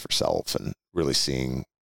forgiveness for self, and really seeing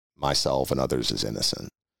myself and others as innocent,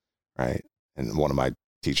 right? And one of my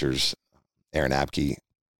teachers, Aaron Abke,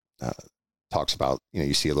 talks about,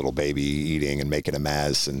 you see a little baby eating and making a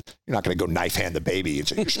mess, and you're not going to go knife hand the baby and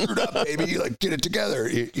say, you're screwed up, baby, like get it together.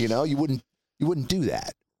 You wouldn't do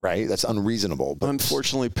that. Right? That's unreasonable. But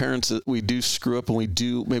unfortunately, parents, we do screw up, and we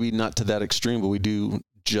do, maybe not to that extreme, but we do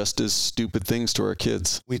just as stupid things to our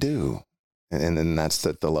kids. We do. And then that's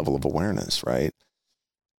the level of awareness, right?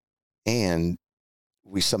 And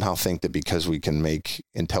we somehow think that because we can make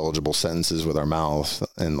intelligible sentences with our mouth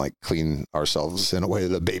and like clean ourselves in a way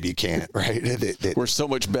that a baby can't, right? We're so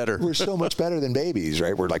much better. We're so much better than babies,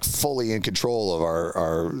 right? We're like fully in control of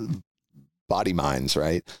our body minds,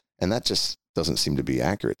 right? And that just doesn't seem to be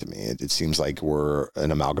accurate to me. It seems like we're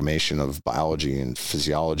an amalgamation of biology and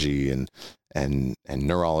physiology and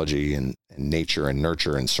neurology and nature and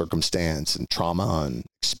nurture and circumstance and trauma and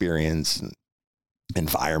experience and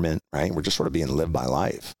environment, right? We're just sort of being lived by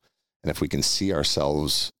life. And if we can see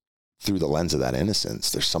ourselves through the lens of that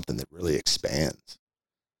innocence, there's something that really expands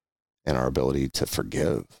in our ability to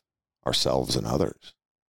forgive ourselves and others,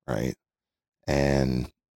 right?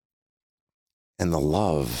 And the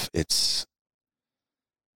love, it's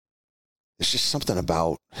just something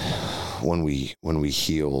about when we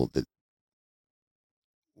heal, that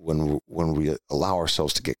when we allow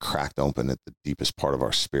ourselves to get cracked open at the deepest part of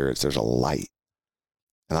our spirits, there's a light.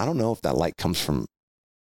 And I don't know if that light comes from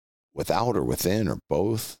without or within or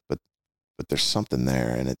both, but there's something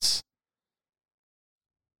there, and it's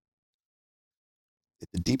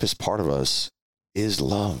the deepest part of us is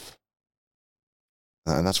love.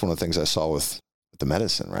 And that's one of the things I saw with the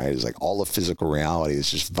medicine, right? Is like all of physical reality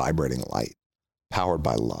is just vibrating light, powered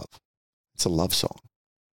by love. It's a love song,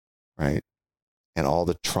 right? And all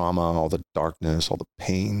the trauma, all the darkness, all the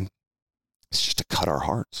pain, it's just to cut our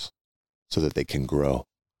hearts so that they can grow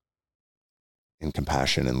in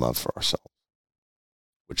compassion and love for ourselves,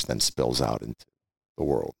 which then spills out into the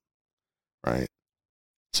world, right?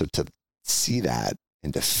 So to see that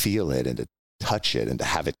and to feel it and to touch it and to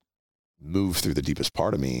have it move through the deepest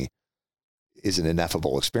part of me is an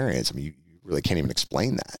ineffable experience. I mean, you really can't even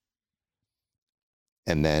explain that.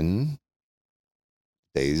 And then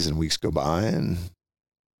days and weeks go by, and,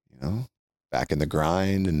 back in the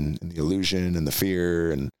grind and the illusion and the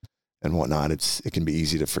fear and whatnot, it can be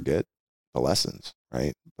easy to forget the lessons,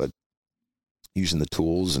 right? But using the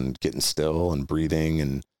tools and getting still and breathing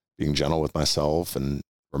and being gentle with myself and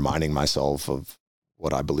reminding myself of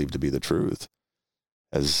what I believe to be the truth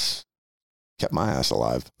has kept my ass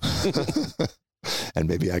alive. And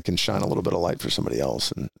maybe I can shine a little bit of light for somebody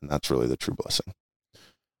else. And that's really the true blessing.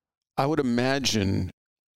 I would imagine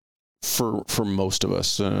for most of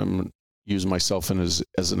us, use myself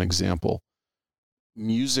as an example,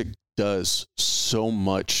 music does so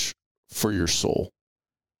much for your soul.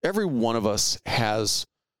 Every one of us has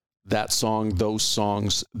that song, those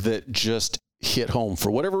songs that just hit home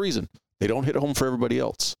for whatever reason. They don't hit home for everybody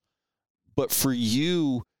else. But for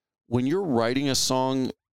you, when you're writing a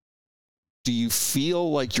song, do you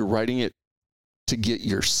feel like you're writing it to get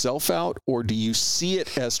yourself out, or do you see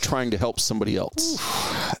it as trying to help somebody else?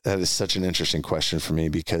 That is such an interesting question for me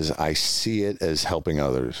because I see it as helping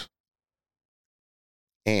others.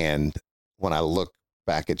 And when I look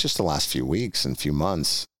back at just the last few weeks and few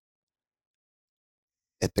months,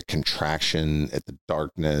 at the contraction, at the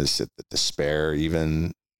darkness, at the despair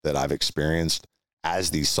even that I've experienced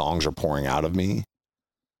as these songs are pouring out of me,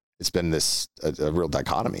 it's been a real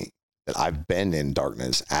dichotomy that I've been in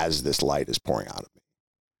darkness as this light is pouring out of me,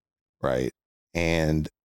 right? And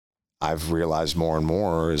I've realized more and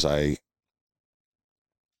more as I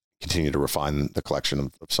continue to refine the collection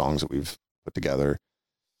of songs that we've put together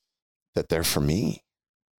that they're for me.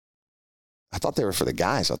 I thought they were for the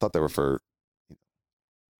guys. I thought they were for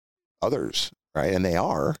others, right? And they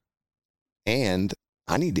are. And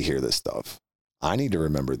I need to hear this stuff. I need to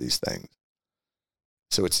remember these things.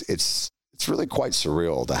 So it's really quite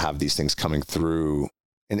surreal to have these things coming through.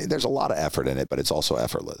 And there's a lot of effort in it, but it's also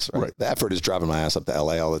effortless, right? The effort is driving my ass up to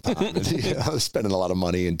LA all the time. And, spending a lot of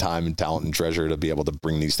money and time and talent and treasure to be able to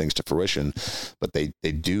bring these things to fruition. But they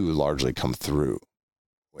do largely come through.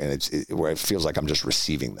 And where it feels like I'm just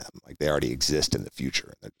receiving them. Like they already exist in the future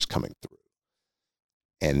and they're just coming through.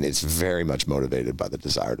 And it's very much motivated by the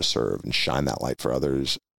desire to serve and shine that light for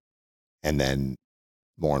others. And then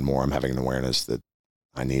more and more, I'm having an awareness that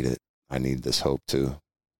I need it. I need this hope too.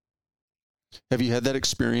 Have you had that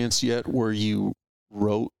experience yet where you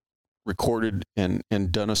wrote, recorded, and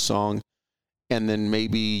done a song, and then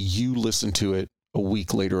maybe you listen to it a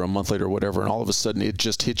week later, a month later, whatever, and all of a sudden it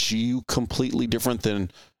just hits you completely different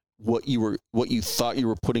than what you thought you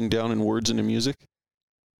were putting down in words and in music?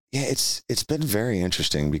 Yeah, it's been very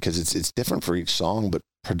interesting because it's different for each song, but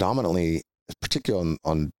predominantly, particularly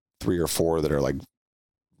on 3 or 4 that are like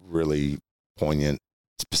really poignant,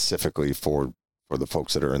 specifically for the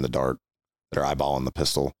folks that are in the dark, that are eyeballing the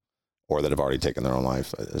pistol, or that have already taken their own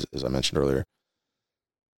life, as I mentioned earlier.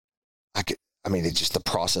 It's just the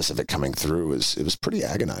process of it coming through it was pretty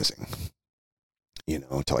agonizing,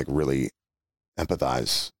 to like really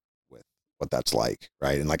empathize with what that's like,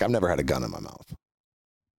 right? And like I've never had a gun in my mouth,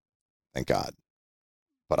 thank God,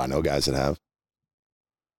 but I know guys that have,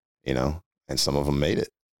 and some of them made it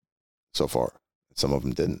so far, and some of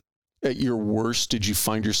them didn't. At your worst, did you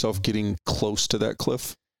find yourself getting close to that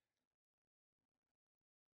cliff?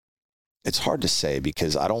 It's hard to say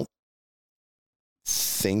because I don't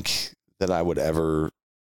think that I would ever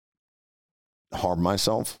harm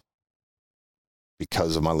myself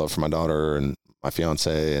because of my love for my daughter and my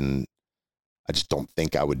fiance. And I just don't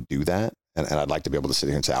think I would do that. And I'd like to be able to sit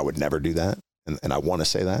here and say, I would never do that. And I want to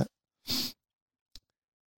say that.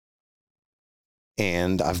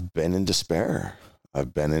 And I've been in despair.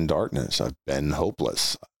 I've been in darkness. I've been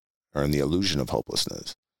hopeless or in the illusion of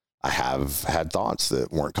hopelessness. I have had thoughts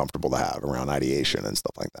that weren't comfortable to have around ideation and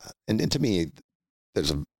stuff like that. And to me,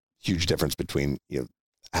 there's a huge difference between,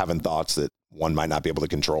 having thoughts that one might not be able to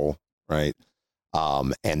control, right?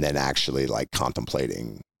 And then actually like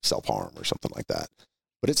contemplating self-harm or something like that.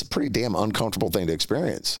 But it's a pretty damn uncomfortable thing to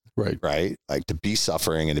experience. Right. Right. Like to be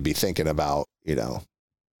suffering and to be thinking about,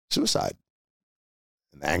 suicide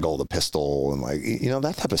and the angle of the pistol and like,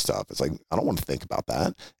 that type of stuff. It's like, I don't want to think about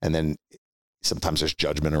that. And then sometimes there's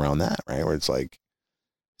judgment around that, right? Where it's like,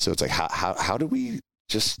 so it's like, how do we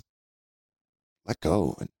just let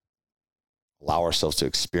go and allow ourselves to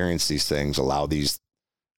experience these things, allow these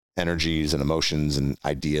energies and emotions and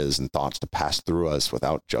ideas and thoughts to pass through us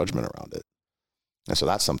without judgment around it? And so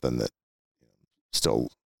that's something that still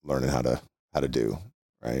learning how to do,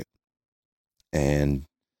 right? And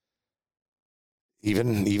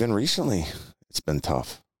even recently, it's been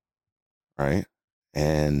tough, right?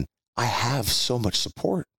 And I have so much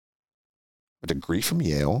support. A degree from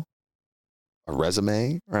Yale, a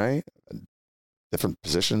resume, right? Different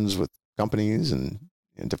positions with companies and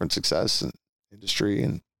different success and industry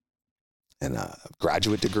and a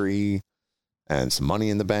graduate degree and some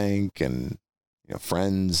money in the bank and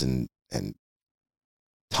friends and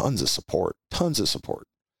tons of support.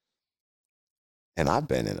 And I've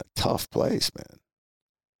been in a tough place, man.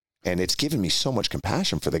 And it's given me so much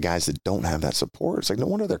compassion for the guys that don't have that support. It's like, no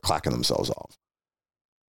wonder they're clacking themselves off.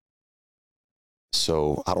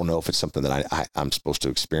 So I don't know if it's something that I'm supposed to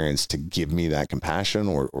experience to give me that compassion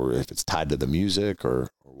or if it's tied to the music or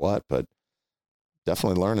what, but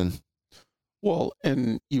definitely learning. Well,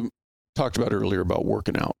 and you talked about earlier about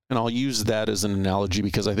working out, and I'll use that as an analogy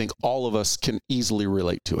because I think all of us can easily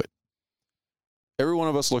relate to it. Every one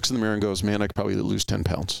of us looks in the mirror and goes, man, I could probably lose 10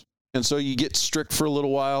 pounds. And so you get strict for a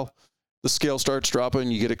little while, the scale starts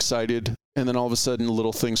dropping, you get excited, and then all of a sudden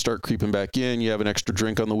little things start creeping back in. You have an extra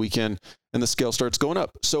drink on the weekend and the scale starts going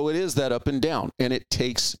up. So it is that up and down, and it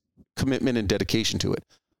takes commitment and dedication to it.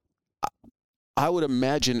 I would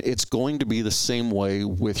imagine it's going to be the same way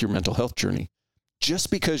with your mental health journey.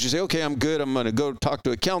 Just because you say, okay, I'm good, I'm going to go talk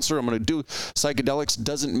to a counselor, I'm going to do psychedelics,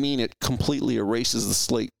 doesn't mean it completely erases the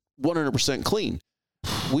slate 100% clean.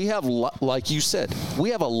 We have, like you said,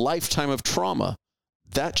 we have a lifetime of trauma.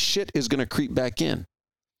 That shit is going to creep back in.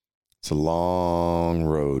 It's a long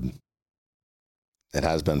road. It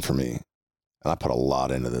has been for me. And I put a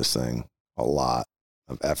lot into this thing, a lot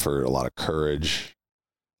of effort, a lot of courage,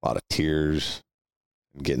 a lot of tears,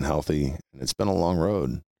 and getting healthy. And it's been a long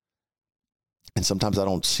road. And sometimes I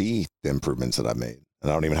don't see the improvements that I've made, and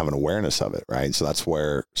I don't even have an awareness of it, right? So that's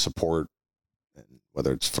where support,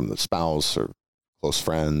 whether it's from the spouse or close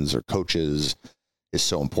friends or coaches, is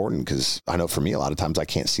so important, because I know for me, a lot of times I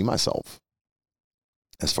can't see myself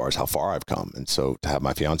as far as how far I've come. And so to have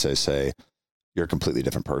my fiance say, you're a completely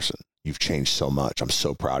different person. You've changed so much. I'm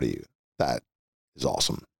so proud of you. That is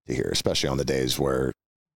awesome to hear, especially on the days where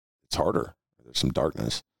it's harder. There's some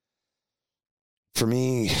darkness. For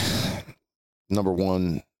me, number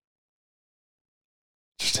one,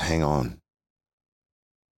 just hang on.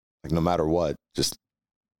 Like, no matter what, just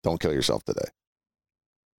don't kill yourself today.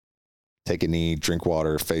 Take a knee, drink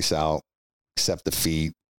water, face out, accept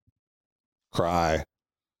defeat, cry,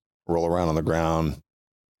 roll around on the ground,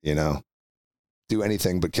 do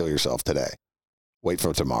anything but kill yourself today. Wait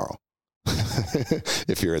for tomorrow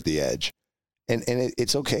if you're at the edge. And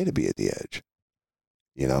it's okay to be at the edge,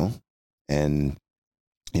 And,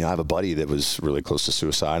 I have a buddy that was really close to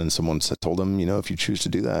suicide, and someone told him, if you choose to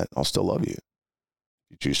do that, I'll still love you.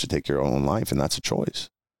 You choose to take your own life, and that's a choice.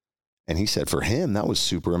 And he said for him, that was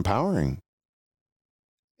super empowering.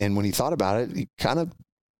 And when he thought about it, he kind of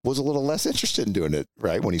was a little less interested in doing it,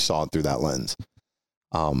 right? When he saw it through that lens.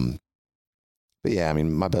 But yeah,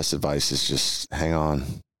 my best advice is just hang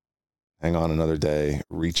on another day,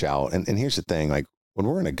 reach out. And here's the thing, like, when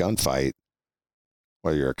we're in a gunfight,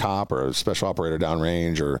 whether you're a cop or a special operator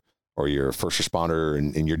downrange or you're a first responder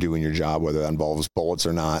and you're doing your job, whether that involves bullets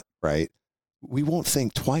or not, right? We won't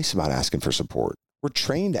think twice about asking for support. We're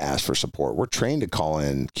trained to ask for support. We're trained to call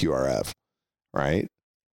in QRF, right?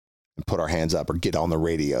 And put our hands up or get on the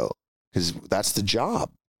radio, because that's the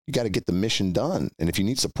job. You got to get the mission done. And if you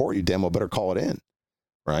need support, you damn well better call it in,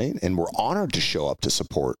 right? And we're honored to show up to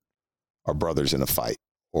support our brothers in a fight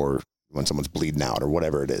or when someone's bleeding out or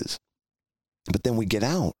whatever it is. But then we get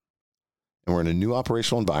out and we're in a new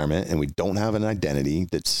operational environment and we don't have an identity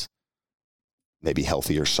that's maybe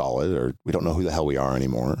healthy or solid, or we don't know who the hell we are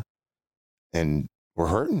anymore. And we're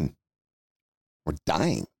hurting. We're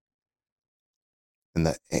dying.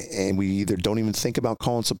 And we either don't even think about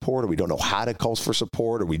calling support, or we don't know how to call for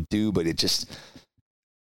support, or we do, but there's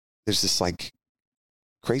this like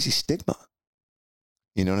crazy stigma.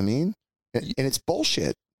 You know what I mean? And it's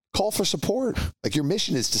bullshit. Call for support. Like, your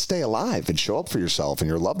mission is to stay alive and show up for yourself and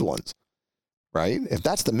your loved ones, right? If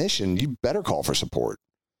that's the mission, you better call for support,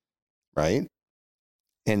 right?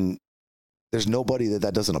 And there's nobody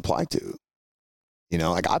that doesn't apply to.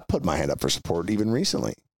 Like, I put my hand up for support even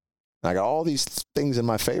recently. I got all these things in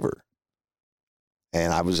my favor.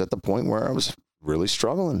 And I was at the point where I was really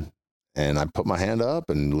struggling. And I put my hand up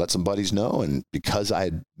and let some buddies know. And because I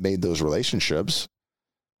had made those relationships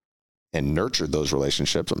and nurtured those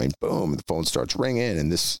relationships, boom, the phone starts ringing,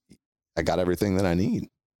 and I got everything that I need,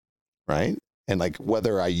 right? And like,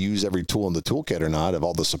 whether I use every tool in the toolkit or not, of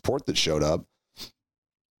all the support that showed up,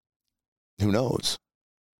 who knows?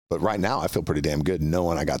 But right now, I feel pretty damn good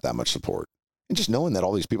knowing I got that much support. And just knowing that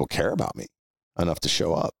all these people care about me enough to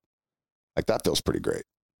show up. Like, that feels pretty great.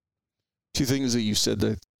 Two things that you said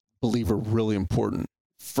that I believe are really important.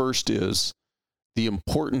 First is the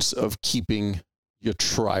importance of keeping your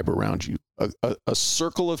tribe around you, a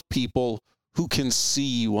circle of people who can see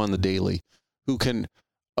you on the daily, who can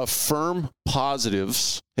affirm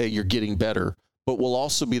positives. Hey, you're getting better, but will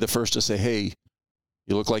also be the first to say, hey,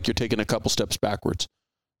 you look like you're taking a couple steps backwards.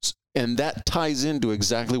 And that ties into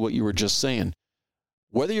exactly what you were just saying.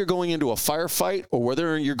 Whether you're going into a firefight or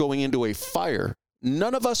whether you're going into a fire,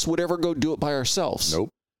 none of us would ever go do it by ourselves. Nope.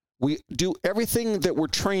 We do everything that we're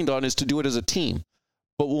trained on is to do it as a team.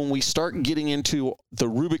 But when we start getting into the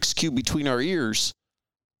Rubik's Cube between our ears,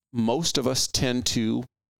 most of us tend to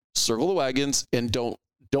circle the wagons and don't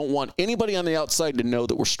want anybody on the outside to know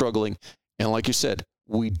that we're struggling. And like you said,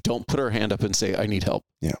 we don't put our hand up and say, I need help.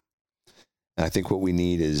 Yeah. And I think what we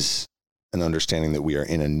need is an understanding that we are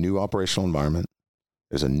in a new operational environment.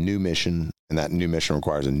 There's a new mission, and that new mission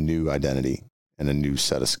requires a new identity and a new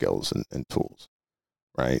set of skills and tools,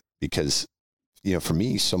 right? Because, for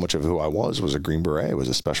me, so much of who I was a Green Beret, was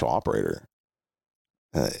a special operator.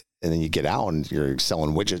 And then you get out and you're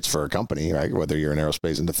selling widgets for a company, right? Whether you're in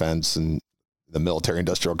aerospace and defense and the military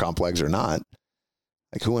industrial complex or not,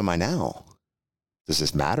 like, who am I now? Does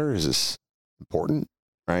this matter? Is this important?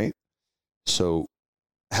 Right? So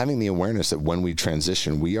having the awareness that when we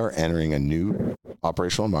transition, we are entering a new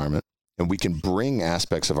operational environment, and we can bring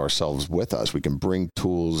aspects of ourselves with us. We can bring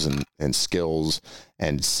tools and skills,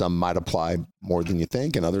 and some might apply more than you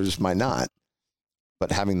think, and others might not.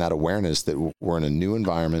 But having that awareness that we're in a new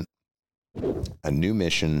environment, a new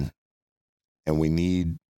mission, and we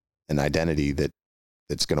need an identity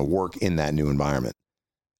that's going to work in that new environment.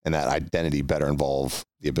 And that identity better involve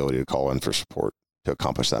the ability to call in for support to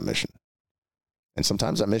accomplish that mission. And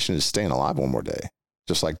sometimes that mission is staying alive one more day,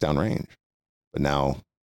 just like downrange. But now,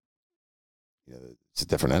 it's a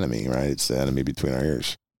different enemy, right? It's the enemy between our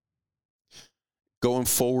ears. Going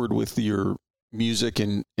forward with your music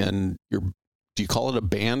and your, do you call it a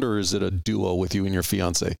band or is it a duo with you and your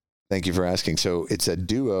fiance? Thank you for asking. So it's a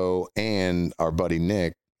duo, and our buddy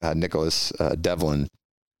Nicholas Devlin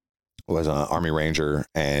was an Army Ranger,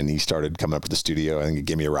 and he started coming up to the studio. I think he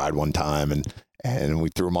gave me a ride one time, and we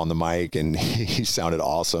threw him on the mic, and he sounded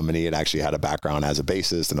awesome. And he had actually had a background as a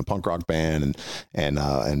bassist in a punk rock band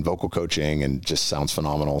and vocal coaching, and just sounds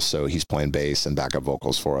phenomenal. So he's playing bass and backup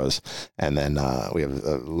vocals for us. And then we have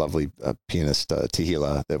a lovely pianist,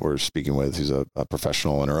 Tehila, that we're speaking with, who's a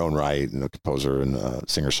professional in her own right, and a composer and a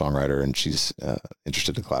singer-songwriter, and she's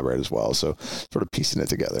interested to collaborate as well. So sort of piecing it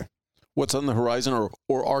together. What's on the horizon,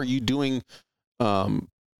 or are you doing,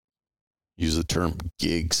 use the term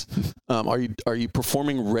gigs? Are you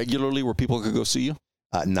performing regularly where people could go see you?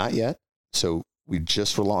 Not yet. So we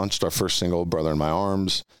just relaunched our first single, Brother in My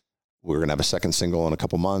Arms. We're going to have a second single in a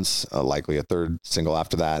couple months, likely a third single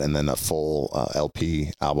after that, and then a full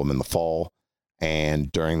LP album in the fall.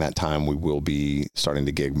 And during that time, we will be starting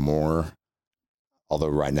to gig more. Although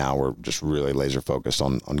right now we're just really laser focused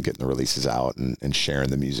on getting the releases out and sharing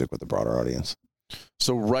the music with the broader audience.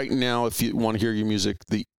 So right now, if you want to hear your music,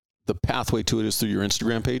 the pathway to it is through your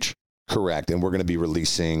Instagram page? Correct. And we're going to be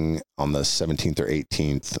releasing on the 17th or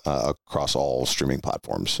 18th across all streaming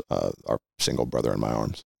platforms, our single Brother in My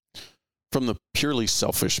Arms. From the purely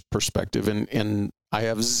selfish perspective, and I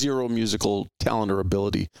have zero musical talent or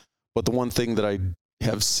ability, but the one thing that I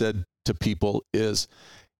have said to people is,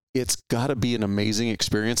 it's got to be an amazing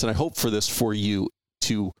experience. And I hope for this for you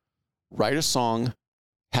to write a song,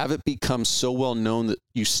 have it become so well known that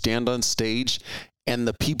you stand on stage and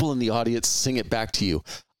the people in the audience sing it back to you.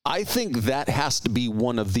 I think that has to be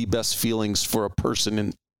one of the best feelings for a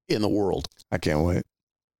person in the world. I can't wait.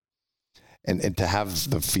 And to have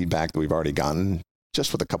the feedback that we've already gotten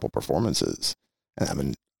just with a couple performances. And I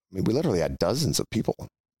mean, we literally had dozens of people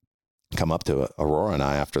come up to Aurora and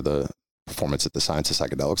I after the performance at the Science of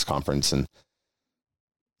Psychedelics conference, and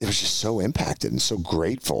it was just so impacted and so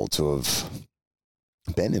grateful to have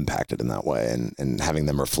been impacted in that way, and having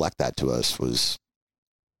them reflect that to us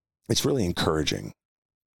it's really encouraging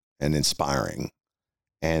and inspiring,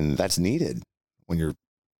 and that's needed when you're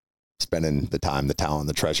spending the time, the talent,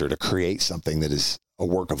 the treasure to create something that is a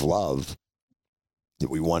work of love that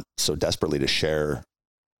we want so desperately to share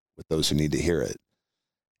with those who need to hear it.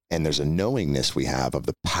 And there's a knowingness we have of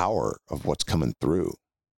the power of what's coming through,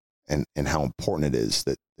 and how important it is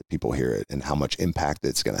that people hear it, and how much impact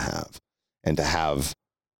it's going to have. And to have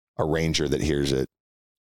a ranger that hears it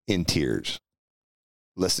in tears,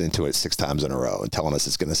 listening to it 6 times in a row and telling us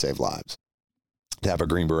it's going to save lives. To have a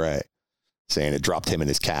Green Beret saying it dropped him and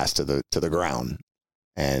his cast to the ground,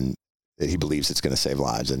 and that he believes it's going to save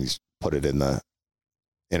lives. And he's put it in the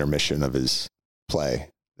intermission of his play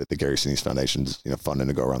that the Gary Sinise Foundation's, funding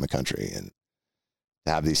to go around the country. And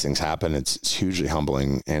to have these things happen, it's hugely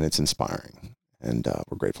humbling and it's inspiring. And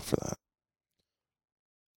we're grateful for that.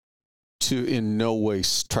 To in no way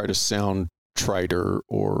try to sound trite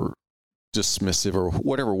or dismissive or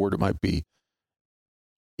whatever word it might be,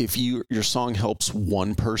 if your song helps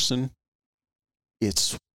one person,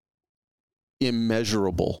 it's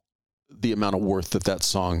immeasurable the amount of worth that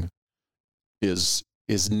song is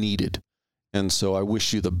needed. And so I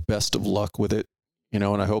wish you the best of luck with it, and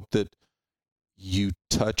I hope that you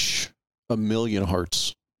touch 1 million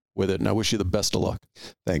hearts with it. And I wish you the best of luck.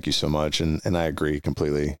 Thank you so much. And I agree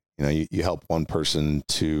completely. You help one person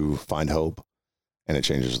to find hope, and it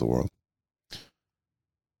changes the world.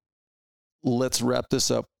 Let's wrap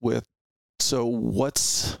this up with, so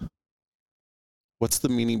what's the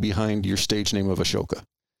meaning behind your stage name of Ashoka?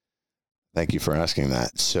 Thank you for asking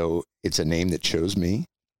that. So it's a name that chose me.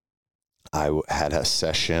 I had a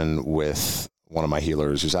session with one of my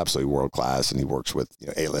healers who's absolutely world class, and he works with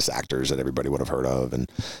A-list actors that everybody would have heard of, and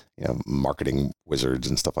marketing wizards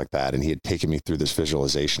and stuff like that. And he had taken me through this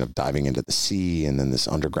visualization of diving into the sea and then this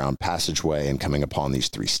underground passageway and coming upon these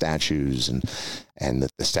 3 statues, and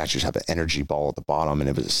the statues have an energy ball at the bottom, and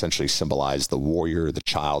it was essentially symbolized the warrior, the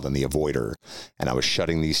child, and the avoider. And I was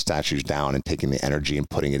shutting these statues down and taking the energy and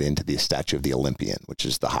putting it into the statue of the Olympian, which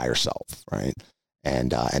is the higher self, right?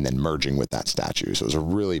 And then merging with that statue. So it was a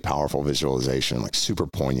really powerful visualization, like super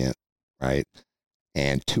poignant, right?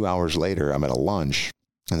 And 2 hours later, I'm at a lunch,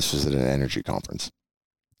 and this was at an energy conference,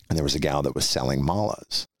 and there was a gal that was selling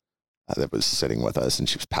malas that was sitting with us, and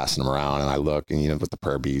she was passing them around, and I look, and with the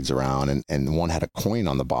prayer beads around, and one had a coin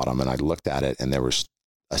on the bottom, and I looked at it, and there was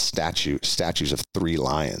statues of 3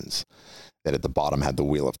 lions that at the bottom had the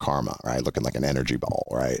wheel of karma, right? Looking like an energy ball,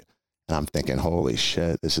 right? And I'm thinking, holy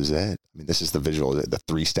shit, this is it. I mean, this is the visual, the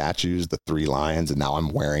 3 statues, the 3 lions, and now I'm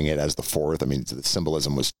wearing it as the 4th. I mean, the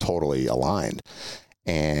symbolism was totally aligned.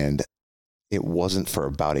 And it wasn't for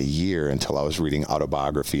about a year until I was reading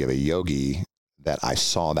Autobiography of a Yogi that I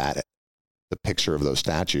saw the picture of those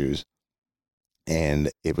statues,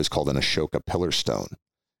 and it was called an Ashoka pillar stone.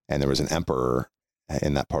 And there was an emperor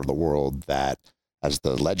in that part of the world that, as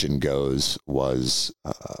the legend goes, was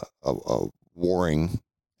a warring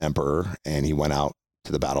emperor, and he went out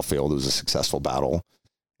to the battlefield. It was a successful battle,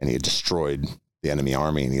 and he had destroyed the enemy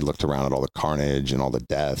army, and he looked around at all the carnage and all the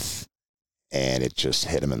death, and it just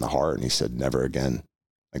hit him in the heart, and he said, never again.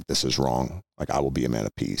 Like, this is wrong. Like, I will be a man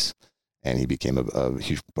of peace. And he became a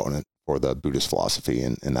huge proponent for the Buddhist philosophy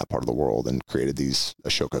in that part of the world, and created these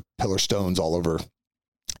Ashoka pillar stones all over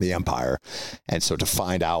the empire. And so to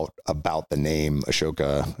find out about the name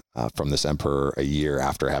Ashoka from this emperor a year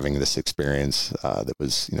after having this experience that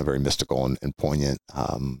was very mystical and poignant,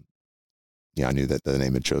 I knew that the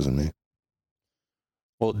name had chosen me.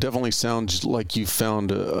 Well, it definitely sounds like you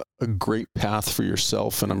found a great path for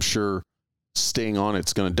yourself, and I'm sure staying on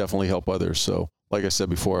it's going to definitely help others. So like I said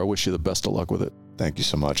before, I wish you the best of luck with it. Thank you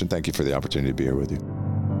so much, and thank you for the opportunity to be here with you.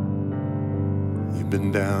 You've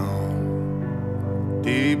been down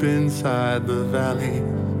deep inside the valley,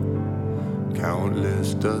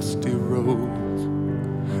 countless dusty roads.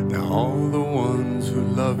 Now all the ones who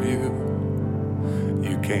love you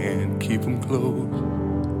can't keep them close,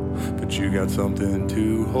 but you got something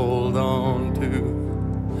to hold on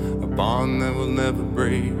to, a bond that will never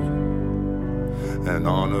break, an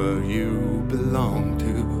honor you belong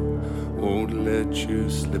to, won't let you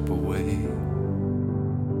slip away.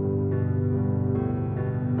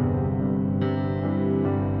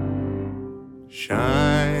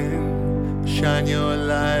 Shine, shine your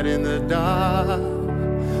light in the dark.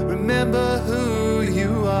 Remember who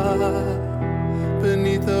you are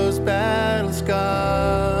beneath those battle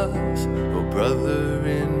scars. Oh, brother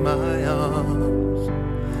in my arms,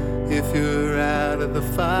 if you're out of the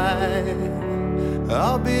fight,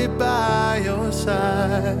 I'll be by your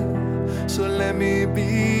side. So let me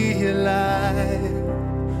be your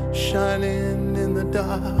light, shining in the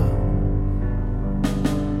dark.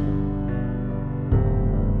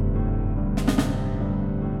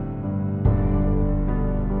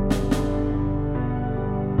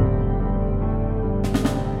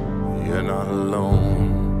 You're not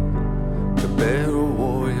alone to bear a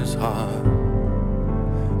warrior's heart.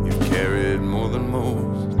 You've carried more than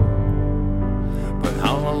most. But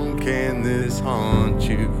how long can this haunt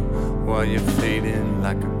you while you're fading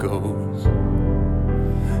like a ghost?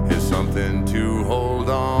 It's something to hold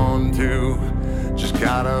on to. Just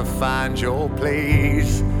gotta find your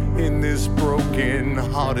place in this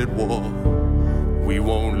broken-hearted war. We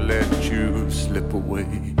won't let you slip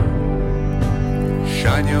away.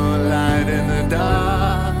 Shine your light in the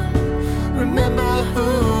dark. Remember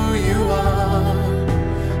who you are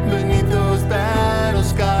beneath those battle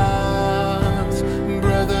scars.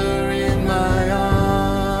 Brother in my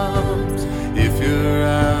arms, if you're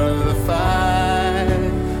out of the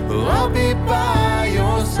fight, I'll be by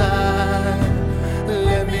your side.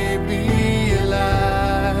 Let me be a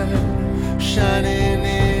light, shining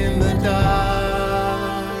in the dark.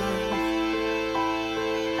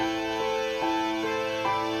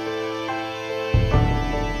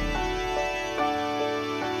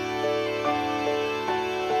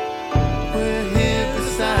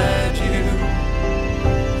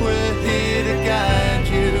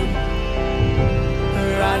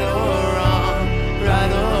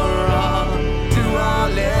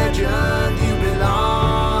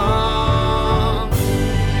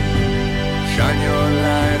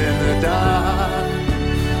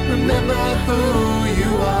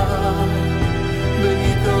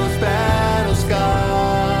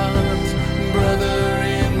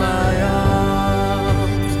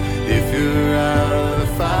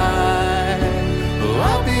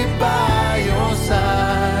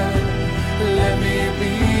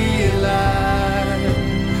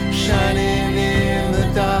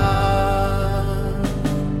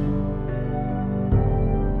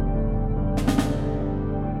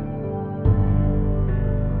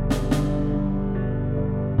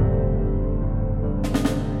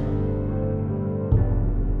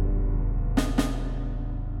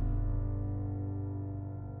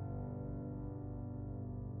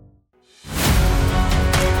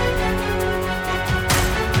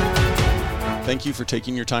 thank you for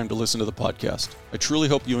taking your time to listen to the podcast. I truly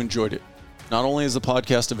hope you enjoyed it. Not only is the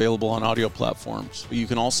podcast available on audio platforms, but you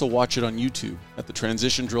can also watch it on YouTube at the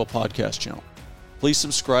Transition Drill Podcast channel. Please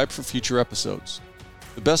subscribe for future episodes.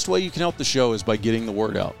 The best way you can help the show is by getting the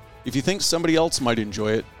word out. If you think somebody else might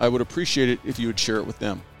enjoy it, I would appreciate it if you would share it with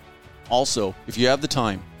them. Also, if you have the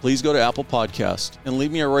time, please go to Apple Podcast and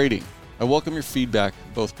leave me a rating. I welcome your feedback,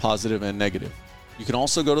 both positive and negative. You can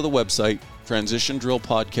also go to the website,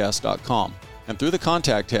 transitiondrillpodcast.com, and through the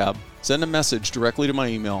contact tab, send a message directly to my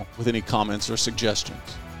email with any comments or suggestions.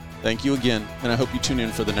 Thank you again, and I hope you tune in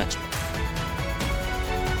for the next one.